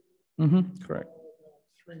 Mercury, Correct.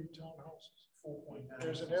 3 townhouses.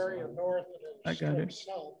 There's an area north and I got it.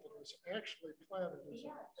 south that was actually planted as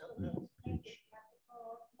Atlantic Beach.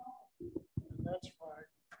 And that's why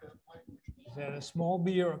that language. Is that a small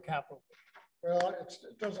b or a capital? Well,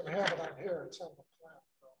 it doesn't have it on here. It's on the plan.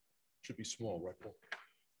 Should be small, right, Paul?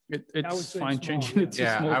 I would It's say fine small, changing yeah. it to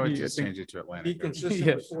yeah, small I would b. just think change it to Be Atlantic. Ocean. consistent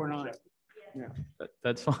Yes. with 4.9.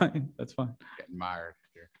 That's fine. That's fine. Getting mired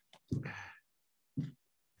here.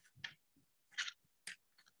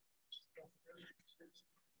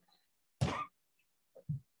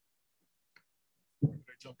 Can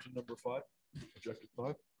I jump to number 5, objective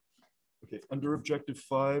 5? Okay, under objective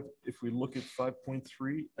 5, if we look at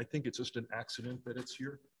 5.3, I think it's just an accident that it's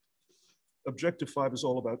here. Objective 5 is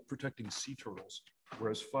all about protecting sea turtles,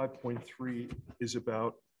 whereas 5.3 is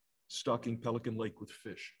about stocking Pelican Lake with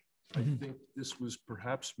fish. I think this was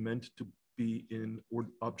perhaps meant to be in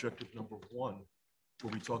objective number 1,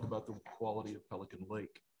 where we talk about the quality of Pelican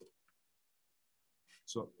Lake.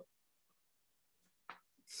 So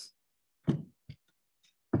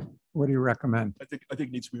What do you recommend? I think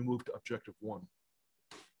it needs to be moved to objective 1.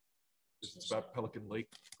 It's about Pelican Lake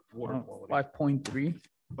water quality. 5.3.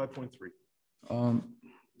 5.3.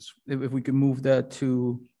 If we could move that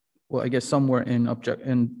to, well, I guess somewhere in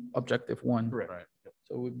objective 1. Correct. Right.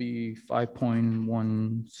 So it would be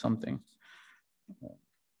 5.1 something.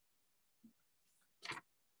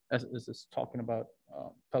 As this is talking about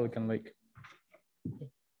Pelican Lake.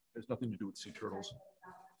 There's nothing to do with sea turtles.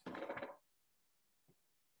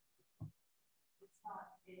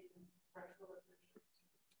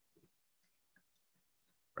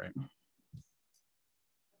 Right.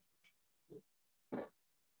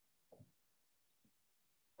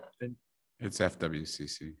 It's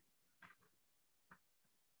FWCC.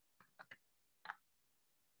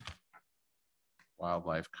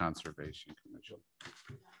 Wildlife Conservation Commission.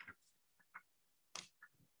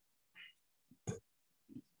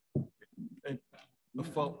 The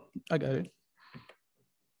fault. I got it.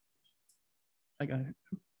 I got it.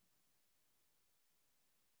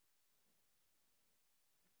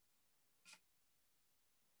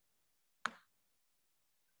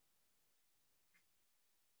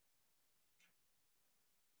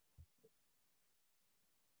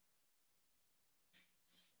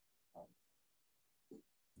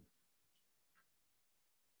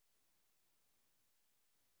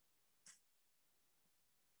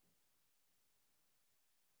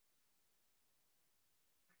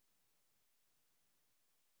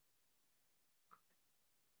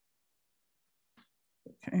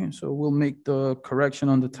 Okay, so we'll make the correction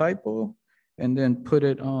on the typo and then put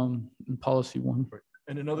it in policy one,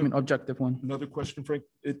 And I another, mean, objective one. another question, Frank,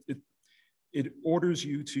 it orders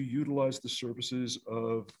you to utilize the services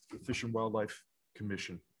of the Fish and Wildlife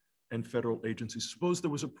Commission and federal agencies. Suppose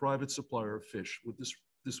there was a private supplier of fish.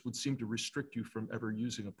 This would seem to restrict you from ever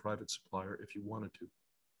using a private supplier if you wanted to.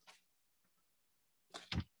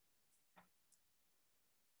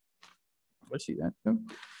 I see that. Yeah.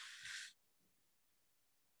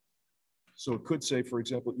 So it could say, for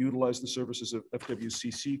example, utilize the services of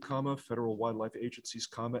FWCC, comma, federal wildlife agencies,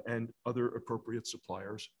 comma, and other appropriate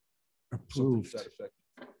suppliers. Something to Approved. that effect.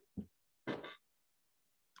 This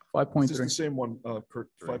is 5.3. the same one, Kurt,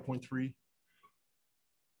 5.3.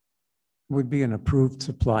 Would be an approved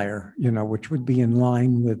supplier, you know, which would be in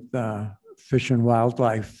line with Fish and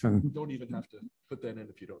Wildlife, You and don't even have to put that in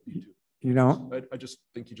if you don't need to. you don't, I just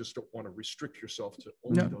think you just don't want to restrict yourself to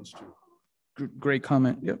only No. those two. Great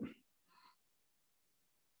comment. Yep.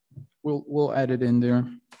 We'll add it in there.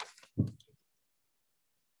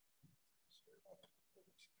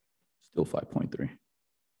 Still 5.3.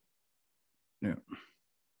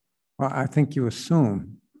 well, I think you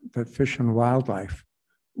assume that Fish and Wildlife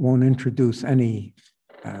won't introduce any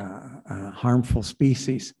harmful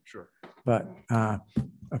species, Sure. but a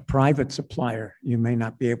private supplier, you may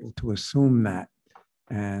not be able to assume that.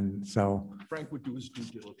 And so, Frank would do his due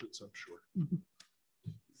diligence, I'm sure.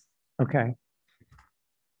 okay.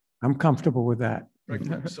 I'm comfortable with that. Frank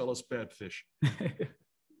wouldn't sell us bad fish.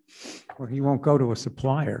 Or he won't go to a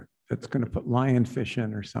supplier that's going to put lionfish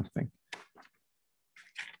in or something.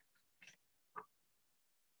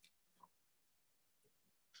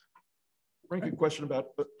 Frank, a question about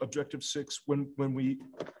objective 6, when we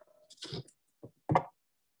how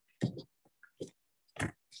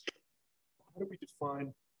do we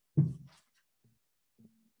define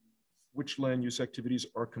which land use activities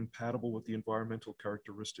are compatible with the environmental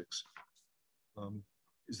characteristics?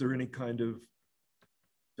 Is there any kind of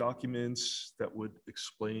documents that would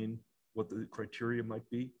explain what the criteria might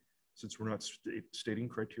be, since we're not stating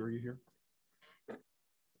criteria here?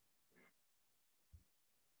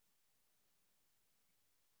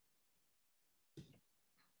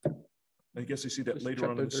 I guess I see that Just later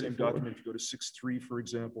on in the chapter same 34. document. If you go to 6.3, for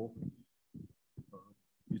example,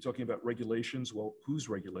 you're talking about regulations. Well, whose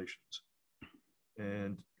regulations?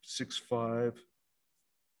 And 6.5,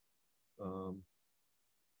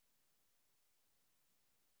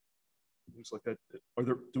 things like that.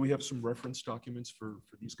 Do we have some reference documents for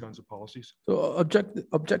these kinds of policies? So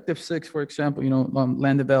objective 6, for example,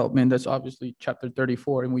 land development, that's obviously chapter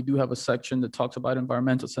 34. And we do have a section that talks about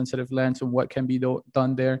environmental sensitive lands and what can be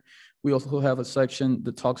done there. We also have a section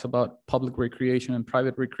that talks about public recreation and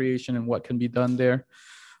private recreation and what can be done there.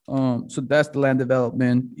 So that's the land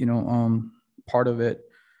development, part of it.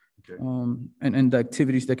 Okay. And the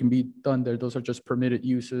activities that can be done there, those are just permitted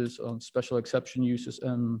uses, special exception uses,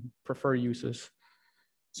 and preferred uses.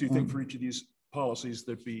 So you think for each of these policies,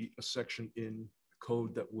 there'd be a section in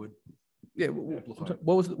code that would Yeah. amplify?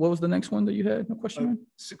 What was the next one that you had? No question? on?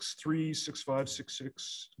 6.3, 6.5,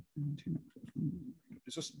 6.6.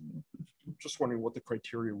 It's just wondering what the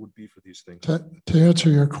criteria would be for these things. To answer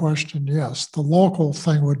your question, yes, the local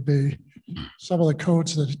thing would be some of the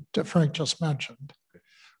codes that Frank just mentioned,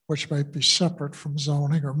 which might be separate from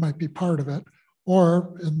zoning or might be part of it.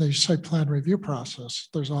 Or in the site plan review process,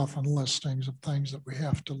 there's often listings of things that we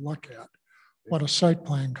have to look at when a site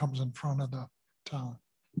plan comes in front of the town,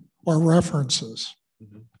 or references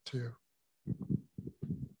to.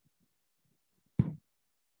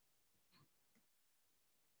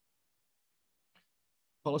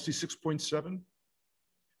 Policy 6.7.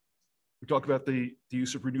 We talk about the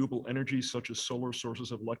use of renewable energy such as solar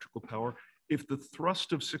sources of electrical power. If the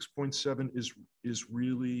thrust of 6.7 is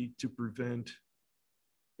really to prevent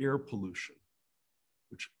air pollution,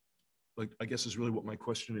 which I guess is really what my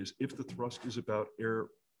question is, if the thrust is about air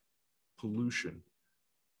pollution,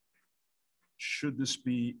 should this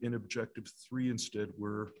be in objective 3 instead,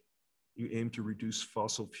 where you aim to reduce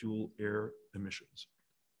fossil fuel air emissions?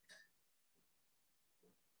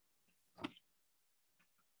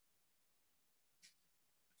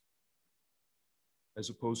 As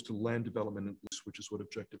opposed to land development, which is what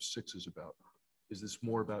objective 6 is about? Is this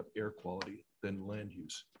more about air quality than land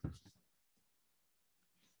use?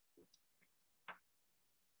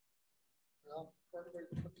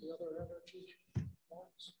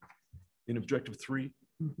 In objective 3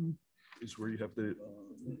 is where you have the.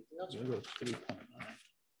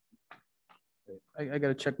 I got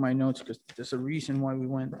to check my notes because there's a reason why we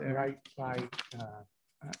went there. Right by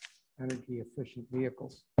energy efficient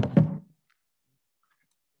vehicles.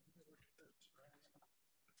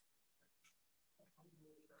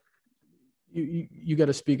 You got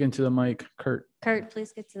to speak into the mic, Kurt. Kurt,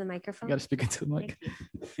 please get to the You microphone. got to speak into the mic.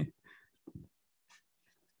 Thank you.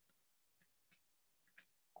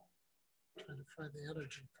 Trying to find the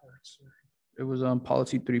energy parts here. It was on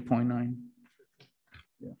policy 3.9.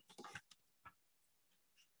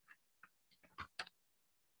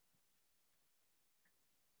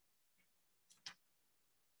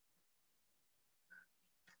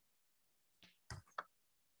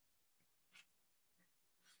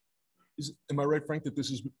 Am I right, Frank, that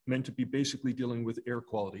this is meant to be basically dealing with air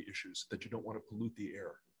quality issues, that you don't want to pollute the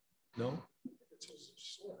air? No?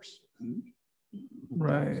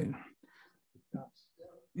 Right.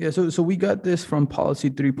 Yeah, so we got this from policy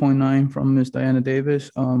 3.9 from Ms. Diana Davis,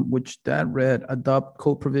 which that read, adopt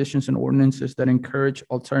code provisions and ordinances that encourage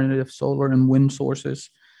alternative solar and wind sources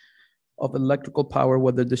of electrical power,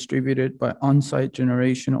 whether distributed by on-site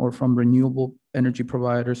generation or from renewable energy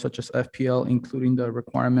providers such as FPL, including the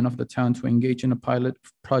requirement of the town to engage in a pilot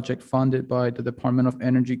project funded by the Department of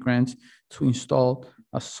Energy grants to install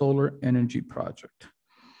a solar energy project.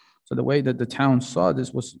 So the way that the town saw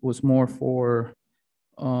this was more for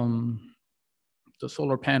the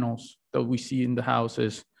solar panels that we see in the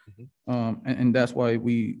houses. And that's why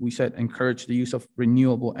we said encourage the use of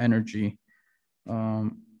renewable energy,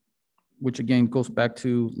 which again goes back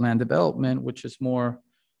to land development, which is more,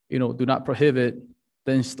 do not prohibit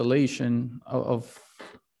the installation of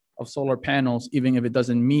solar panels, even if it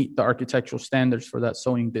doesn't meet the architectural standards for that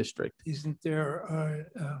zoning district. Isn't there a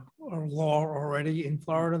law already in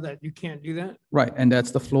Florida that you can't do that? Right, and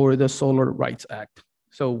that's the Florida Solar Rights Act.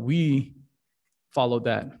 So we follow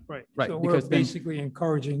that. Right. Right, So we're because then- basically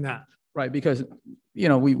encouraging that. Right, because,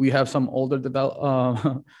 we have some older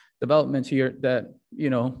developments here that,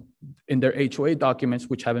 in their HOA documents,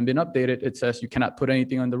 which haven't been updated, it says you cannot put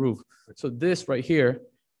anything on the roof. So this right here,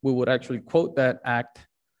 we would actually quote that act,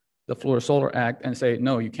 the Florida Solar Act, and say,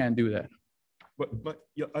 no, you can't do that. But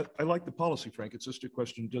yeah, I like the policy, Frank. It's just a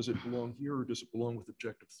question, does it belong here or does it belong with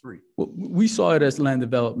objective 3? Well, we saw it as land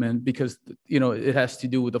development because, it has to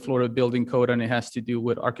do with the Florida Building Code and it has to do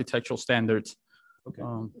with architectural standards. Okay,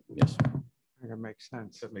 Yes. That makes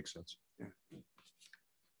sense. that makes sense. Yeah.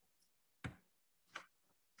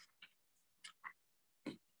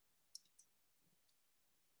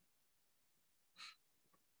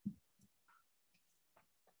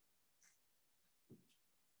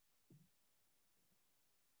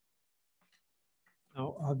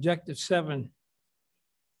 Now, objective 7,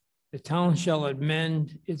 the town shall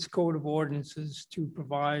amend its code of ordinances to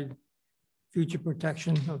provide future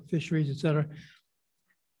protection of fisheries, et cetera.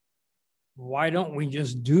 Why don't we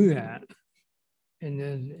just do that? And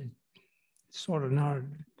then it's sort of not,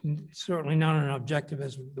 certainly not an objective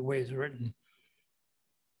as the way it's written.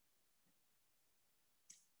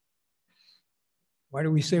 Why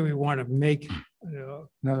do we say we want to make,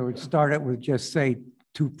 In other words, start it with just say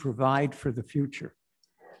to provide for the future.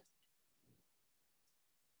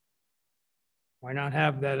 why not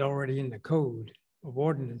have that already in the code of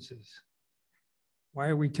ordinances? Why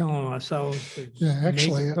are we telling ourselves to Yeah, make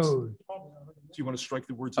actually, a it's- code? Do you want to strike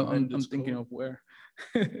the words? I'm amend as thinking code? of where.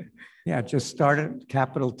 Yeah, just start it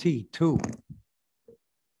capital T, to.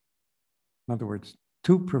 In other words,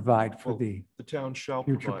 to provide for Well, the The town shall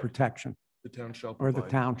future provide. protection, The town shall or provide. the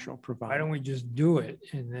town shall Why provide. don't we just do it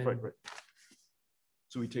and then? Right, right.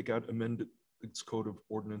 So we take out amend its code of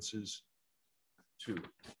ordinances to.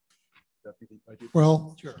 That be the idea?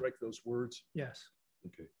 Well, Sure. Strike those words. Yes.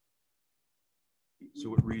 Okay.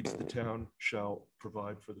 So it reads, the town shall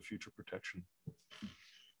provide for the future protection.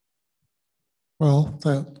 well,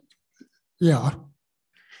 that, yeah.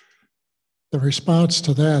 The response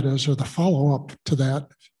to that is, or the follow-up to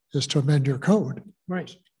that is to amend your code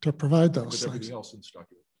Right. to provide With those everything things. else in this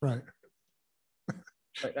document. Right.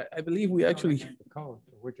 I believe we actually, The code,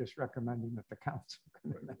 we're just recommending that the council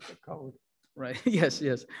can amend the code. right, yes,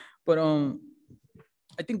 yes. But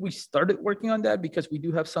I think we started working on that because we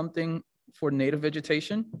do have something for native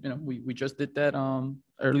vegetation. We just did that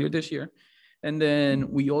earlier this year. And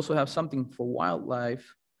then we also have something for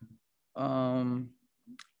wildlife.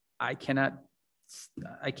 I cannot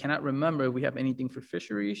remember if we have anything for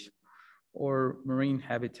fisheries or marine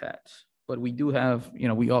habitats, but we do have,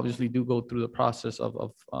 we obviously do go through the process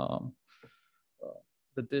of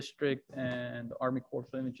the district and the Army Corps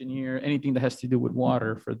of Engineer, anything that has to do with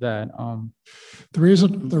water for that. The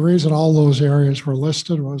reason all those areas were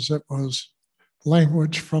listed was it was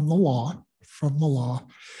language from the law.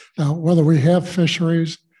 Now, whether we have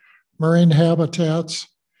fisheries, marine habitats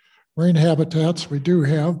we do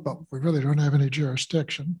have, but we really don't have any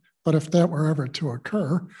jurisdiction. But if that were ever to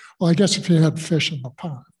occur, well, I guess if you had fish in the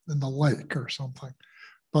pond, in the lake or something,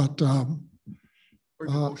 but Or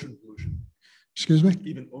even ocean pollution, Excuse me?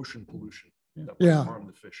 even ocean pollution. That might Yeah. harm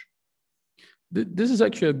the fish. This is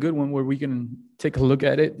actually a good one where we can take a look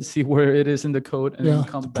at it, see where it is in the code and Yeah, then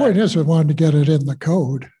come the back. point is we wanted to get it in the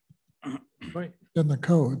code, Right. in the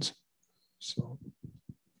codes. So,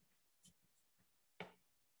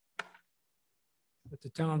 But the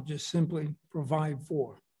town just simply provide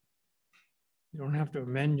for. You don't have to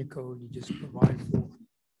amend your code, you just provide for.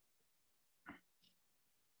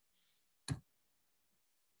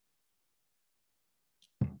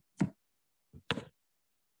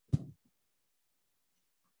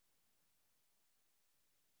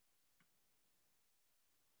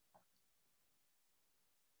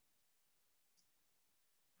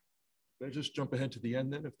 Can I just jump ahead to the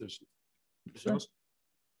end then, if there's. Sure.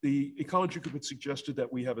 The ecology group had suggested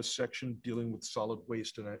that we have a section dealing with solid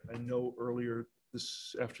waste, and I know earlier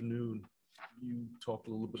this afternoon, you talked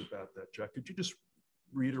a little bit about that, Jack. Could you just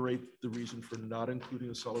reiterate the reason for not including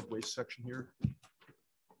a solid waste section here?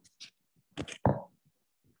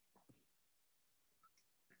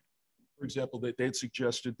 For example, they had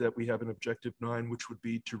suggested that we have an objective 9, which would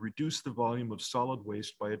be to reduce the volume of solid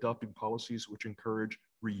waste by adopting policies which encourage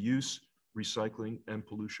reuse, recycling, and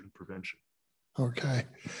pollution prevention. okay.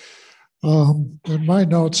 In my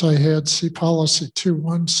notes, I had see policy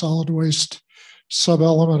 2.1 solid waste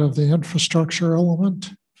sub-element of the infrastructure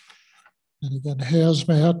element. And again,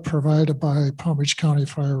 hazmat provided by Palm Beach County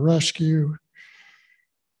Fire Rescue.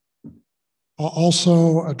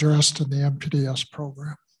 Also addressed in the MPDS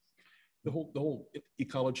program. The whole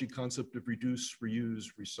ecology concept of reduce, reuse,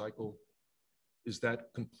 recycle, is that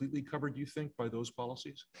completely covered, you think, by those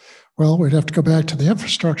policies? Well, we'd have to go back to the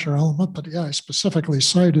infrastructure element, but yeah, I specifically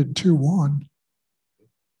cited 2.1,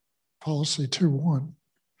 policy 2.1.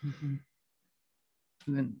 Mhm.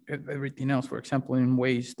 And then everything else, for example, in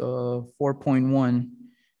waste, 4.1,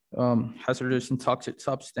 hazardous and toxic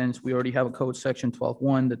substance, we already have a code section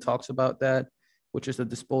 12.1 that talks about that, which is the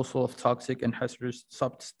disposal of toxic and hazardous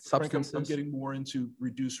Frank, substances. I'm getting more into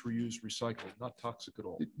reduce, reuse, recycle, not toxic at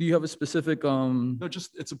all. Do you have a specific, No,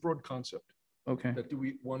 just, it's a broad concept. okay. That do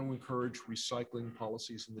we want to encourage recycling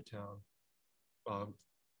policies in the town? Oh.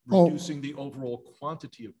 Reducing the overall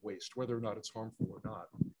quantity of waste, whether or not it's harmful or not.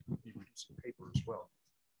 Be reducing paper as well.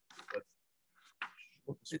 But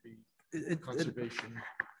what would be conservation?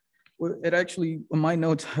 Well, it actually, in my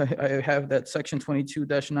notes, I have that section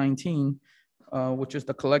 22-19, which is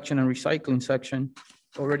the collection and recycling section,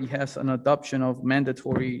 already has an adoption of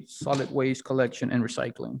mandatory solid waste collection and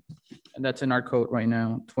recycling. And that's in our code right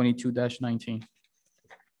now, 22-19.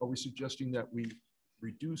 Are we suggesting that we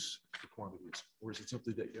reduce the quantities, or is it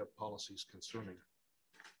simply that you have policies concerning?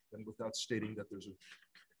 And without stating that there's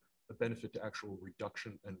a benefit to actual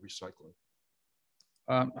reduction and recycling?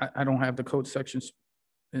 I don't have the code sections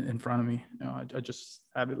in front of me. No, I just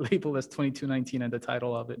have it labeled as 22-19 and the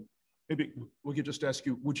title of it. Maybe we could just ask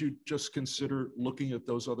you, would you just consider looking at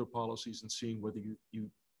those other policies and seeing whether you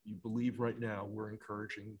believe right now we're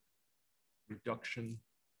encouraging reduction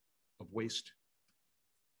of waste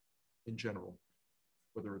in general,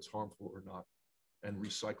 whether it's harmful or not, and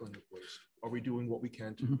recycling of waste? Are we doing what we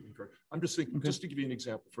can to encourage? I'm just thinking, Okay. just to give you an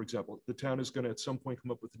example, for example, the town is going to at some point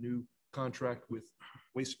come up with a new contract with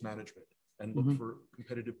waste management and look for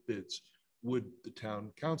competitive bids. Would the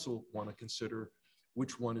town council want to consider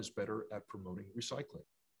which one is better at promoting recycling?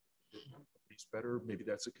 It's better, maybe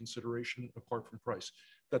that's a consideration apart from price.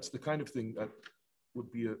 That's the kind of thing that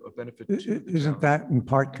would be a benefit to the Isn't town. that in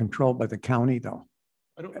part controlled by the county, though,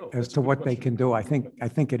 I don't know. as That's a to good what they question. can do? I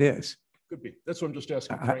think it is. Could be. That's what I'm just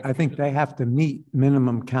asking. I Frank. think they have to meet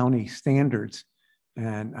minimum county standards.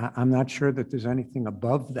 And I'm not sure that there's anything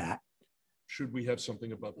above that. Should we have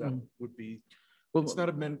something about that? Would be, Well, it's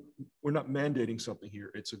not we're not mandating something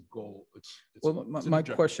here. It's a goal. It's well, it's an my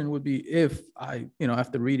objective. question would be if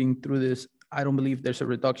after reading through this, I don't believe there's a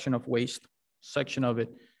reduction of waste section of it.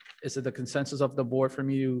 Is it the consensus of the board for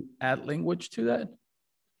me to add language to that?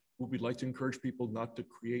 Would we like to encourage people not to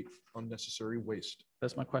create unnecessary waste?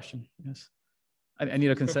 That's my question. Yes. I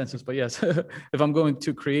need a consensus, but yes, if I'm going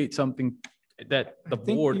to create something that the I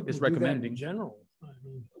think board people is do that in recommending. general. I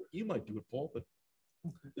mean, You might do it, Paul, but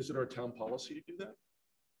is it our town policy to do that?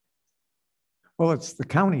 Well, it's the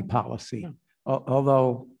county policy,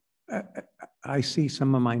 although I see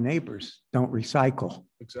some of my neighbors don't recycle,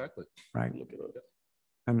 Exactly. right? Look at it.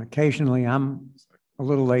 And occasionally I'm a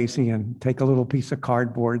little lazy and take a little piece of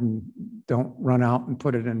cardboard and don't run out and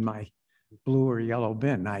put it in my blue or yellow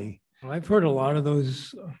bin. well, I've heard a lot of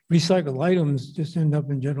those recycled items just end up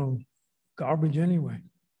in general garbage anyway.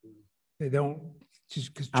 They don't,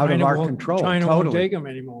 just because Out of our control, China won't totally. take them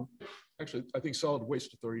anymore. Actually, I think Solid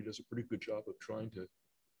Waste Authority does a pretty good job of trying to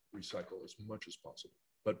recycle as much as possible,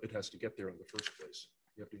 but it has to get there in the first place.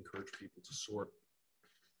 You have to encourage people to sort.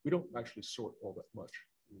 We don't actually sort all that much.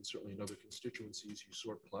 I mean, certainly in other constituencies, you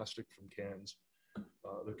sort plastic from cans.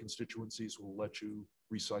 Other constituencies will let you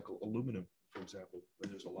recycle aluminum, for example.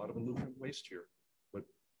 And there's a lot of aluminum waste here, but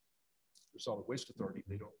the Solid Waste Authority,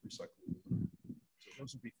 they don't recycle aluminum. So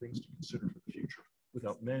those would be things to consider for the future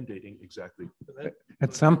without mandating exactly.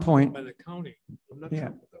 At some point, By the county. I'm not Yeah. sure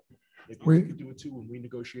about that. Maybe We- we could do it too when we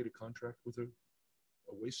negotiate a contract with a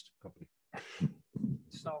waste company.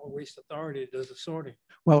 Solid Waste Authority does the sorting.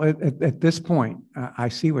 well, at this point, I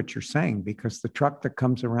see what you're saying because the truck that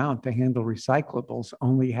comes around to handle recyclables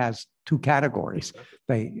only has two categories.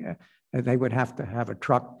 They would have to have a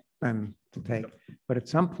truck and to take, but at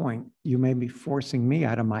some point you may be forcing me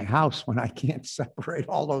out of my house when I can't separate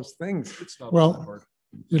all those things. It's not Well, that hard.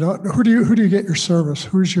 You know, who do you get your service?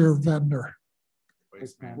 Who's your vendor?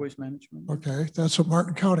 Waste management. Okay, that's what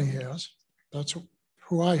Martin County has. That's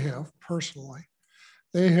who I have personally.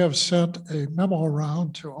 They have sent a memo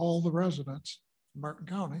around to all the residents in Martin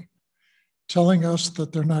County telling us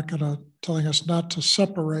that they're not telling us not to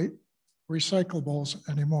separate recyclables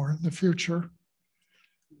anymore in the future.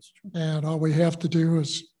 And all we have to do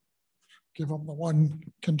is give them the one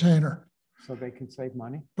container. So they can save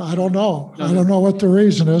money? I don't know. I don't know what the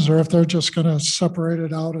reason is, or if they're just going to separate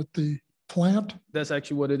it out at the plant. That's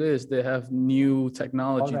actually what it is. They have new Oh,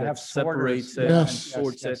 technology they that have sorters. separates it and Yes.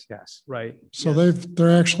 sorts it. Yes. Right. So yes.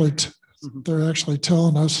 they're actually Mhm. they're actually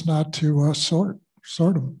telling us not to sort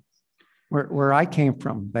them. Where I came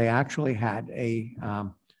from, they actually had a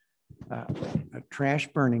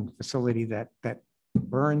trash burning facility that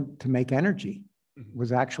burned to make energy, Mhm.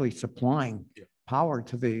 was actually supplying Yeah. power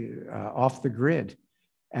to the off the grid.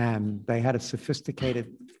 And they had a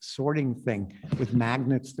sophisticated sorting thing with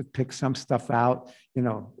magnets that pick some stuff out,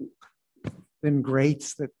 thin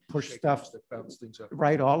grates that push stuff, That bounce things up.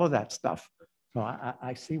 right, all of that stuff. So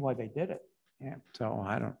I see why they did it. Yeah, so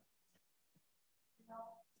I don't.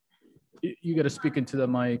 You got to speak into the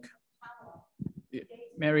mic.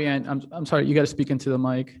 Mary Ann, I'm sorry, you got to speak into the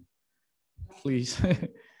mic, please.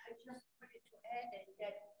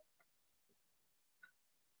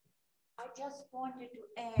 I just wanted to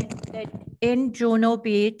add that in Juno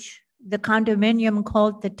Beach, the condominium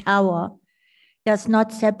called the Tower does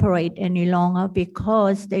not separate any longer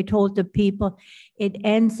because they told the people it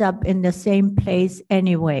ends up in the same place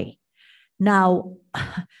anyway. Now,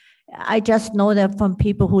 I just know that from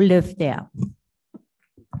people who live there.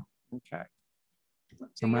 Okay. Do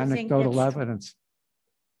Some you think anecdotal that's- evidence.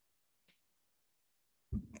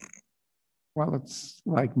 Well, it's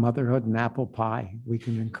like motherhood and apple pie. We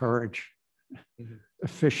can encourage Mhm.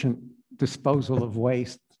 efficient disposal of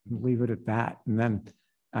waste and leave it at that. And then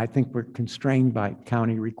I think we're constrained by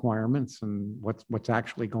county requirements and what's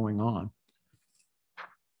actually going on.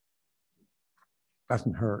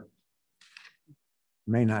 Doesn't hurt.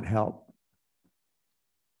 May not help.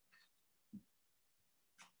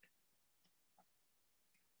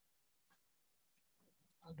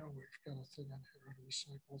 I know we've got a thing on here on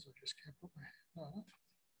recycles. I just can't put my hand on it.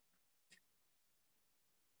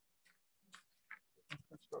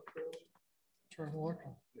 Try to look.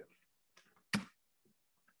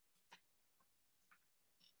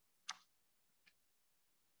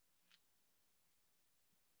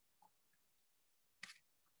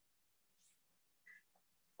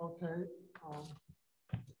 Okay.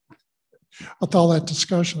 With all that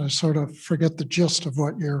discussion, I sort of forget the gist of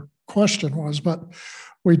what your question was, but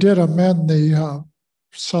we did amend the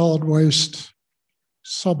solid waste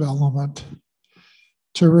sub-element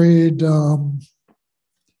to read,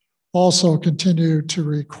 also continue to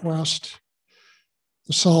request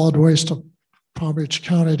the solid waste of Palm Beach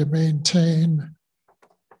County to maintain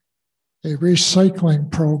a recycling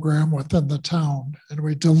program within the town. And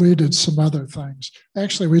we deleted some other things.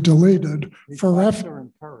 Actually, we deleted for Request or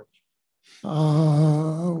encourage?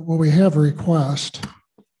 well, we have a request,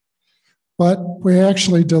 but we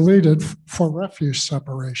actually deleted for refuse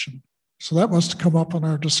separation. So that must come up in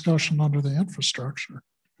our discussion under the infrastructure.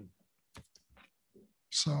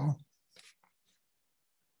 So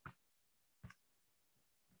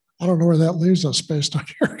I don't know where that leaves us based on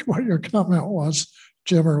what your comment was,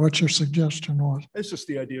 Jim, or what your suggestion was. It's just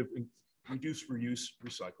the idea of reduce, reuse,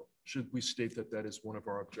 recycle. Should we state that that is one of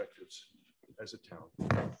our objectives as a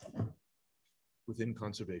town within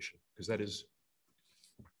conservation? Because that is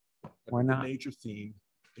Why a not? major theme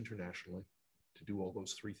internationally to do all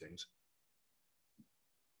those three things.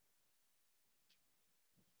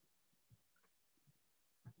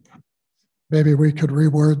 Maybe we could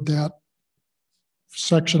reword that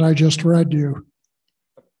section I just read you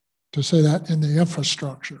to say that in the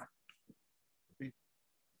infrastructure.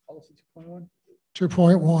 Policy 2.1.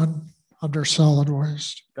 2.1 under solid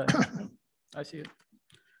waste. Got it. I see it.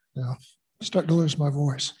 Yeah, starting to lose my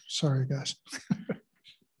voice. Sorry, guys.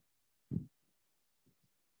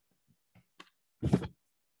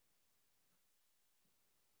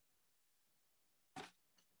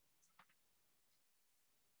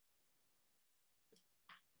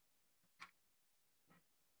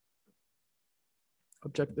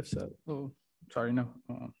 Objective set. Oh, sorry, no.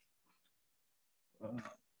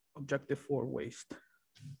 Objective 4 waste.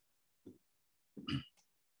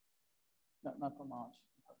 Not for March.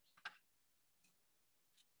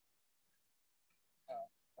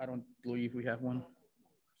 I don't believe we have one.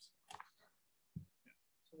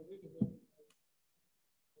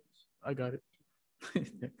 I got it.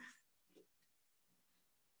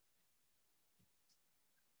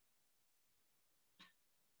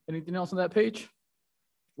 Anything else on that page?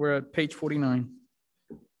 We're at page 49.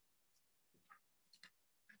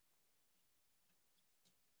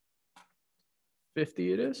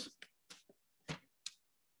 It is.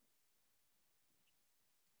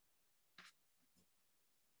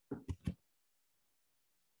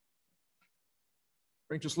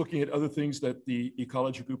 Frank, just looking at other things that the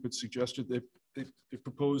ecology group had suggested, they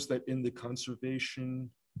proposed that in the conservation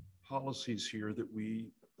policies here that we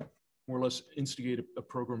more or less instigate a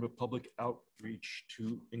program of public outreach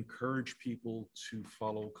to encourage people to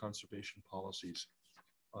follow conservation policies.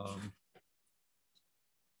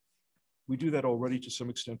 We do that already to some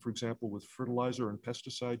extent, for example, with fertilizer and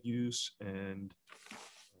pesticide use and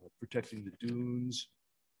protecting the dunes.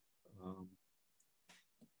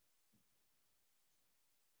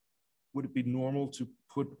 Would it be normal to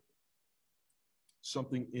put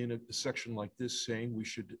something in a section like this saying we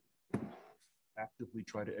should actively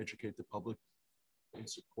try to educate the public in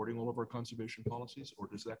supporting all of our conservation policies, or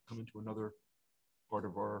does that come into another part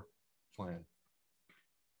of our plan?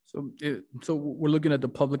 So we're looking at the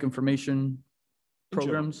public information In general,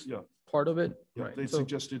 programs, yeah. part of it, Yeah, right? they So-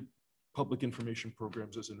 suggested public information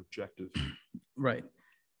programs as an objective. Right.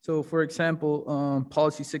 So for example,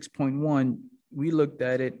 policy 6.1, we looked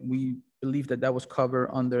at it, we believe that that was covered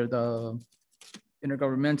under the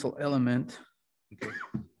intergovernmental element. Okay.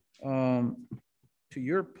 To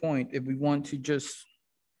your point, if we want to just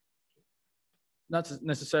not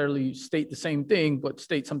necessarily state the same thing, but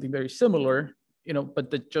state something very similar, but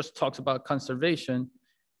that just talks about conservation.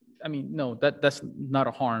 I mean, no, that's not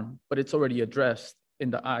a harm, but it's already addressed in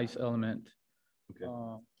the eyes element. Okay.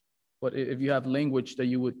 But if you have language that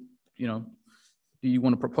you would, do you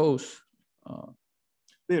want to propose?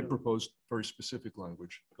 They had proposed very specific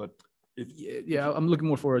language, but if Yeah, I'm looking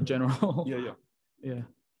more for a general. yeah. Yeah.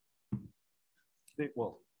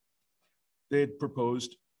 They had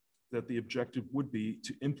proposed that the objective would be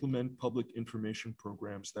to implement public information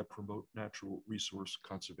programs that promote natural resource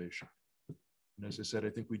conservation. And as I said, I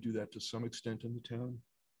think we do that to some extent in the town.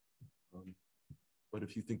 But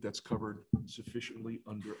if you think that's covered sufficiently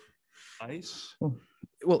under ICE.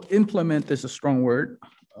 Well, implement is a strong word.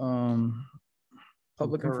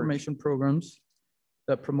 Public Encourage. information programs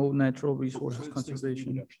that promote natural resources Those things that we would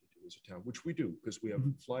conservation. actually do as a town, which we do, because we have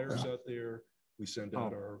Mhm. flyers out there. We send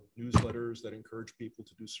out our newsletters that encourage people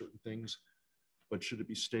to do certain things. But should it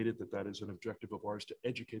be stated that that is an objective of ours to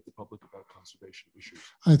educate the public about conservation issues?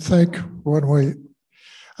 I think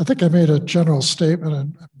I made a general statement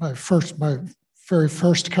in my very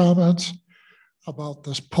first comments about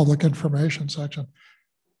this public information section.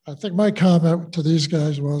 I think my comment to these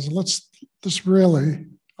guys was, this really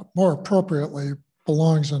more appropriately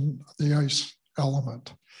belongs in the ICE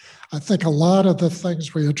element. I think a lot of the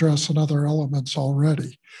things we address in other elements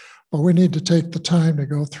already, but we need to take the time to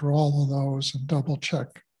go through all of those and double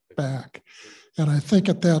check back. And I think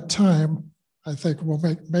at that time, we'll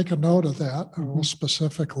make a note of that and we'll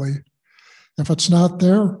specifically, if it's not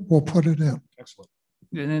there, we'll put it in. Excellent.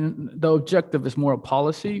 And then the objective is more a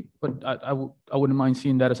policy, but I wouldn't mind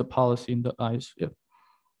seeing that as a policy in the eyes. Yeah.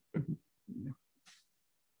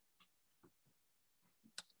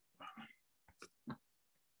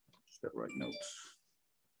 Just got right notes.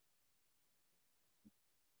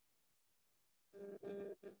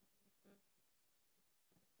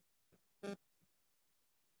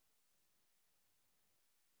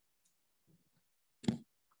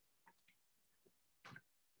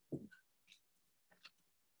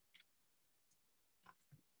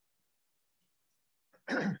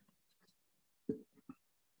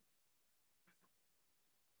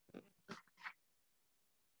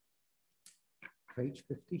 Page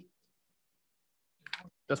 50.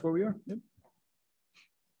 That's where we are. Yep.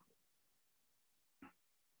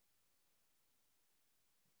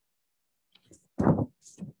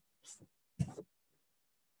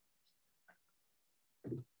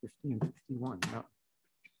 50 and 51, no.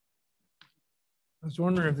 I was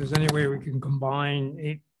wondering if there's any way we can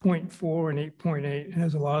combine 8.4 and 8.8. It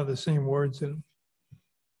has a lot of the same words in them.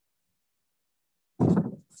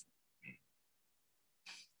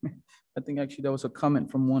 I think actually that was a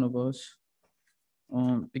comment from one of us.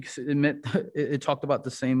 Because it meant, it talked about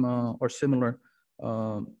the same or similar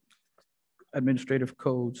administrative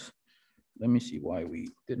codes. Let me see why we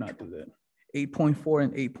did not do that. 8.4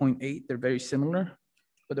 and 8.8, they're very similar,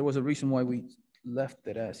 but there was a reason why we left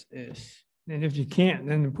it as is. And if you can't,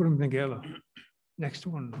 then put them together. Next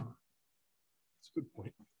one. That's a good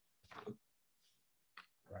point.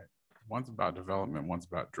 One's about development, one's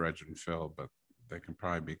about dredge and fill, but they can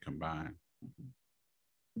probably be combined.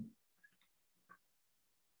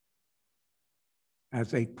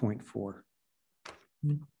 As 8.4.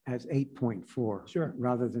 As 8.4. Sure.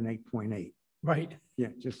 Rather than 8.8. Right. Yeah,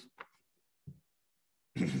 just.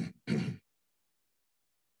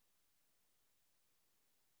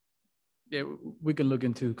 Yeah, we can look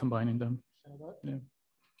into combining them. Yeah.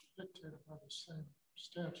 Dictated by the same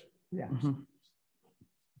statute. Yeah. Mhm.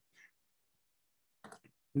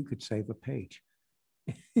 We could save a page.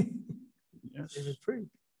 Yes. It was free.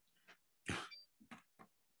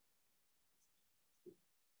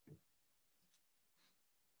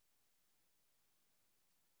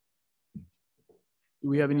 Do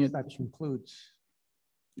we have any? That concludes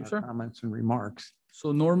Yes, our sir. comments and remarks.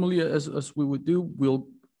 So normally, as we would do, we'll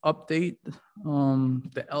update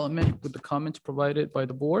the element with the comments provided by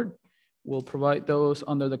the board. We'll provide those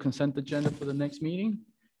under the consent agenda for the next meeting.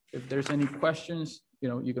 If there's any questions,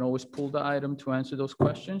 you can always pull the item to answer those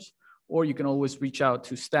questions, or you can always reach out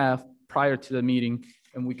to staff prior to the meeting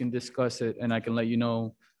and we can discuss it and I can let you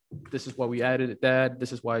know, this is why we added that,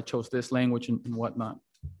 this is why I chose this language and whatnot.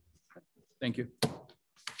 Thank you.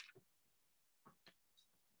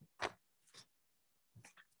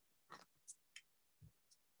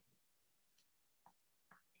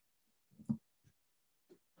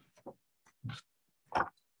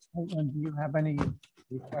 And do you have any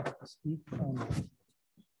request to speak?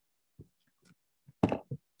 I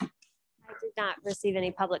did not receive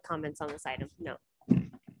any public comments on this item, no. At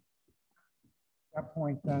that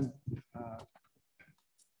point then,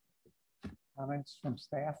 comments from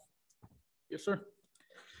staff? Yes, sir.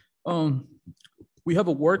 We have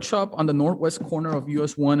a workshop on the northwest corner of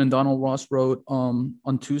US 1 and Donald Ross Road on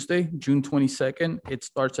Tuesday, June 22nd. It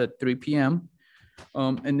starts at 3 p.m.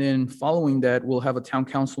 And then following that, we'll have a town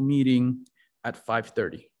council meeting at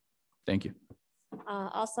 5:30. Thank you.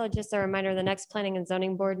 Also, just a reminder, the next planning and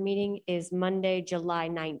zoning board meeting is Monday, July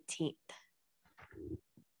 19th.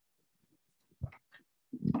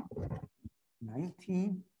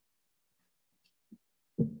 19?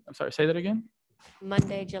 I'm sorry, say that again?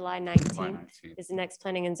 Monday, July July 19th 19th. is the next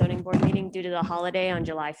planning and zoning board meeting due to the holiday on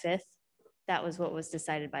July 5th. That was what was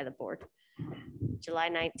decided by the board. July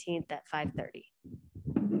 19th at 5:30.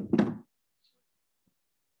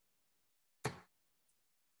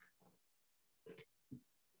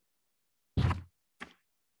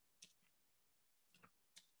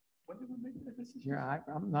 Yeah,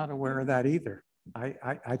 I'm not aware of that either.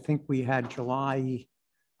 I think we had July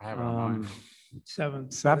I have it on mine. 7th.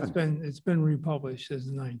 It's 7th. it's been republished as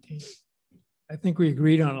the 19th. I think we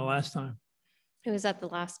agreed on it last time. It was at the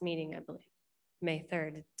last meeting, I believe, May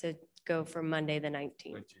 3rd, to go for Monday, the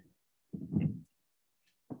 19th.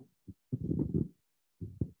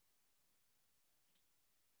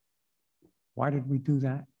 Why did we do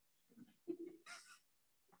that?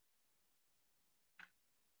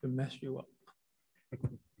 To mess you up.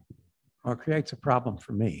 Well, it creates a problem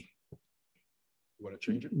for me. You want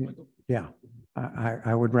to change it, Yeah. Michael? Yeah,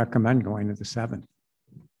 I would recommend going to the 7th.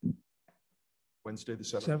 Wednesday, the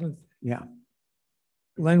 7th? 7th. Yeah,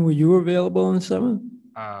 Len, were you available on 7th?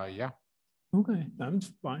 Yeah, Okay, I'm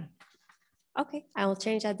fine. Okay, I will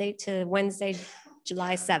change that date to Wednesday,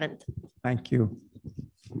 July 7th. thank you.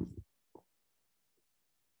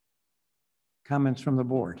 Comments from the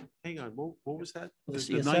board? Hang on, what was that? The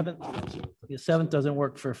The ninth- 7th, the 7th doesn't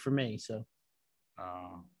work for me, so, uh,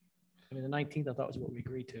 I mean, the 19th I thought was what we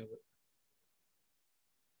agreed to, but,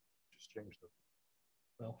 Just change them.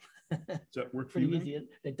 well, Does that work for pretty you? easy.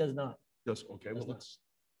 It does not. Yes, okay, well, Does not. let's.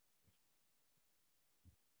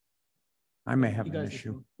 I may have You an guys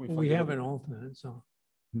issue. can- We have an alternate, so.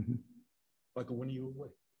 Mhm. Michael, when are you away?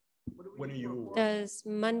 When are you? away? Does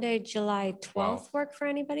Monday, July 12th 12th. work for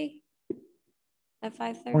anybody? At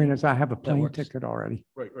 5:30? Point is, I have a plane works. ticket already.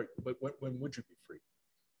 Right, but when would you be free?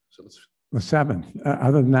 So let's, The 7th.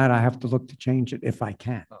 Other than that, I have to look to change it if I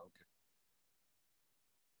can. oh, okay.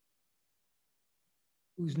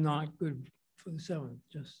 Who's not good for the 7th?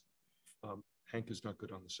 Just, Hank is not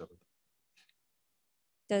good on the 7th.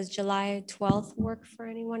 Does July 12th work for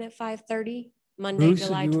anyone at 5:30? Monday, Bruce, are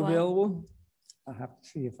July you 12th? available? I'll have to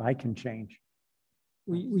see if I can change.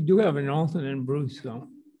 We do have an alternate in Bruce, though.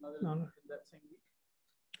 No.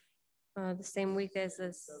 The same week as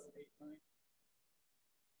this.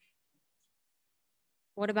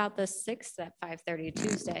 What about the 6th at 5:30,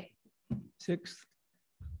 Tuesday? 6th.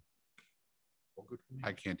 All good for me.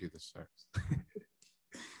 I can't do the 6th.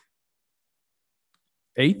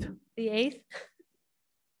 8th? The 8th?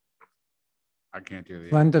 I can't do the.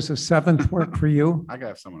 Glenn, does the 7th work for you? I gotta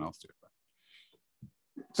have someone else do it.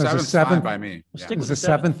 Does the 7th's fine 7th by me. We'll Yeah. stick Is with the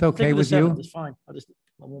 7th Stick okay with with the you? 7th, It's fine.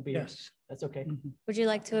 I won't be here. Yes. That's okay. Would you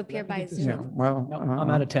like to appear by get the Zoom? Yeah, well. No, I'm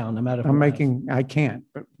out of town. I'm out of. I'm making, I can't,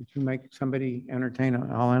 but would you make somebody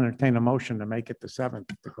I'll entertain a motion to make it the 7th,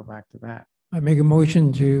 to go back to that. I make a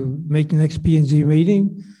motion to make the next P and Z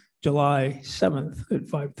meeting July 7th at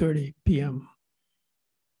 5:30 PM.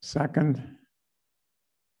 Second.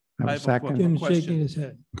 Have I a have a second. Jim's question. shaking his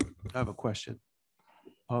head. I have a question.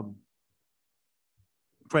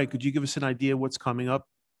 Frank, could you give us an idea what's coming up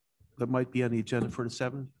that might be on the agenda for the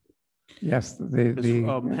 7th? Yes, 'Cause,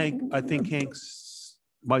 the, Hank, I think Hank's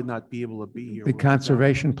might not be able to be here. the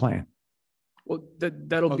conservation plan. Well,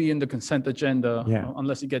 that'll be in the consent agenda. Yeah.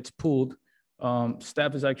 Unless it gets pulled.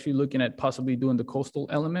 Staff is actually looking at possibly doing the coastal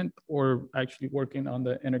element or actually working on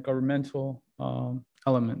the intergovernmental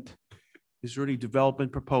element. Is there any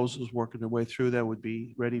development proposals working their way through that would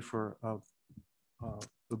be ready for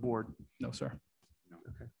the board? No, sir.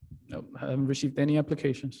 Okay. No, I haven't received any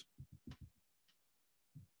applications.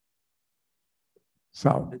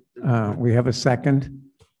 So we have a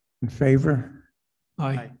second in favor?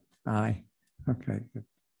 Aye. Aye. Okay.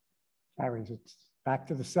 Carries. It's back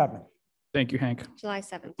to the 7th. Thank you, Hank. July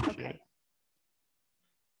 7th, okay.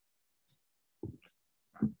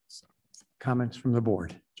 Comments from the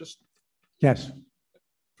board? Just Yes.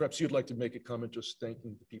 perhaps you'd like to make a comment, just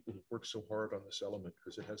thanking the people who worked so hard on this element,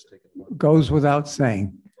 because it has taken a while. Goes without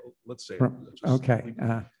saying. Let's say. From- it. Just- Okay.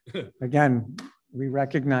 Again, we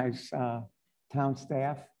recognize town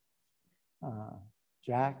staff,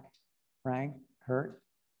 Jack, Frank, Kurt,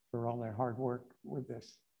 for all their hard work with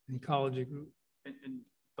this, Ecology group. And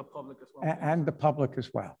the public as well. and the public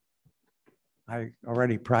as well. I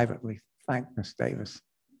already privately thanked Ms. Davis,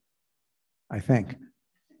 I think.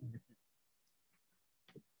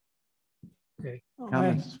 Okay.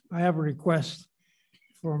 Comments? I have a request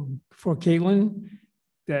for Caitlin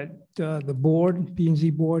that the board, P and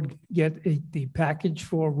Z board, get the package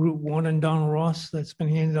for Route 1 and Donald Ross that's been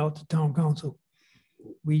handed out to town council.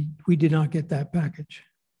 We did not get that package.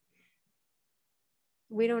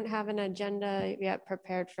 We don't have an agenda yet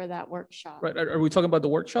prepared for that workshop. Right, are we talking about the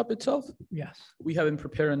workshop itself? Yes. We haven't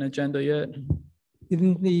prepared an agenda yet.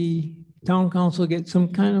 Didn't the town council get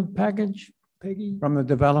some kind of package, Peggy? From the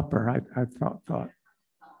developer, I thought.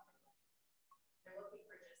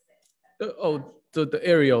 Oh, the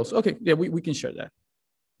aerials. Okay, yeah, we can share that.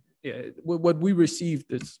 Yeah, what we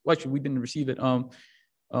received is, well, actually, we didn't receive it.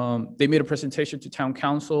 They made a presentation to town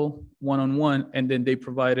council one-on-one, and then they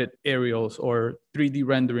provided aerials or 3D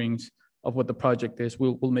renderings of what the project is.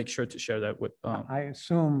 We'll make sure to share that with, I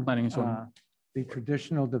assume planning and zoning. the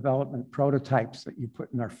traditional development prototypes that you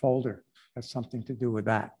put in our folder has something to do with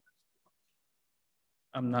that.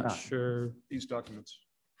 I'm not Ah. sure. These documents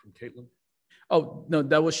from Caitlin. Oh, no,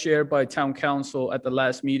 that was shared by town council at the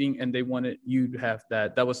last meeting, and they wanted you to have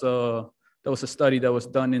that. That was a study that was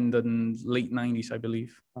done in the late 90s, I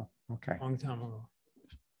believe. Oh, okay. Long time ago.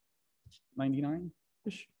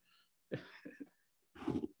 99-ish.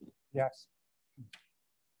 Yes.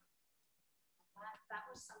 That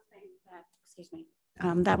was something that, excuse me.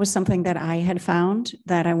 That was something that I had found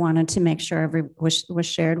that I wanted to make sure was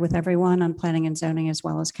shared with everyone on planning and zoning as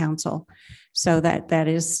well as council. So that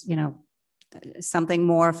is, something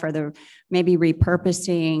more for the maybe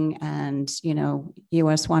repurposing and,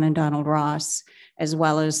 US 1 and Donald Ross, as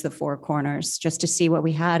well as the Four Corners, just to see what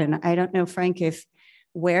we had. And I don't know, Frank,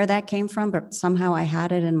 where that came from, but somehow I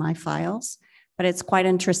had it in my files. But it's quite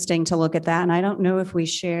interesting to look at that. And I don't know if we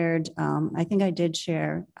shared, I think I did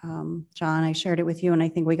share, John, I shared it with you, and I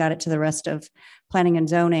think we got it to the rest of planning and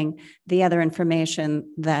zoning. The other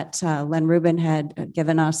information that Len Rubin had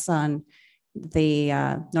given us on the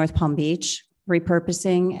North Palm Beach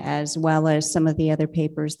repurposing, as well as some of the other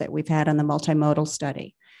papers that we've had on the multimodal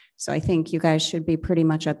study. So I think you guys should be pretty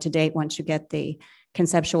much up to date once you get the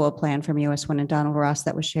conceptual plan from US 1 and Donald Ross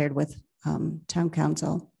that was shared with town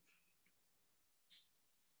council.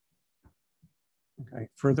 Okay,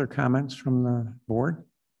 further comments from the board?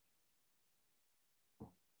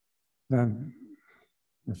 Then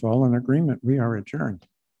If all in agreement, we are adjourned.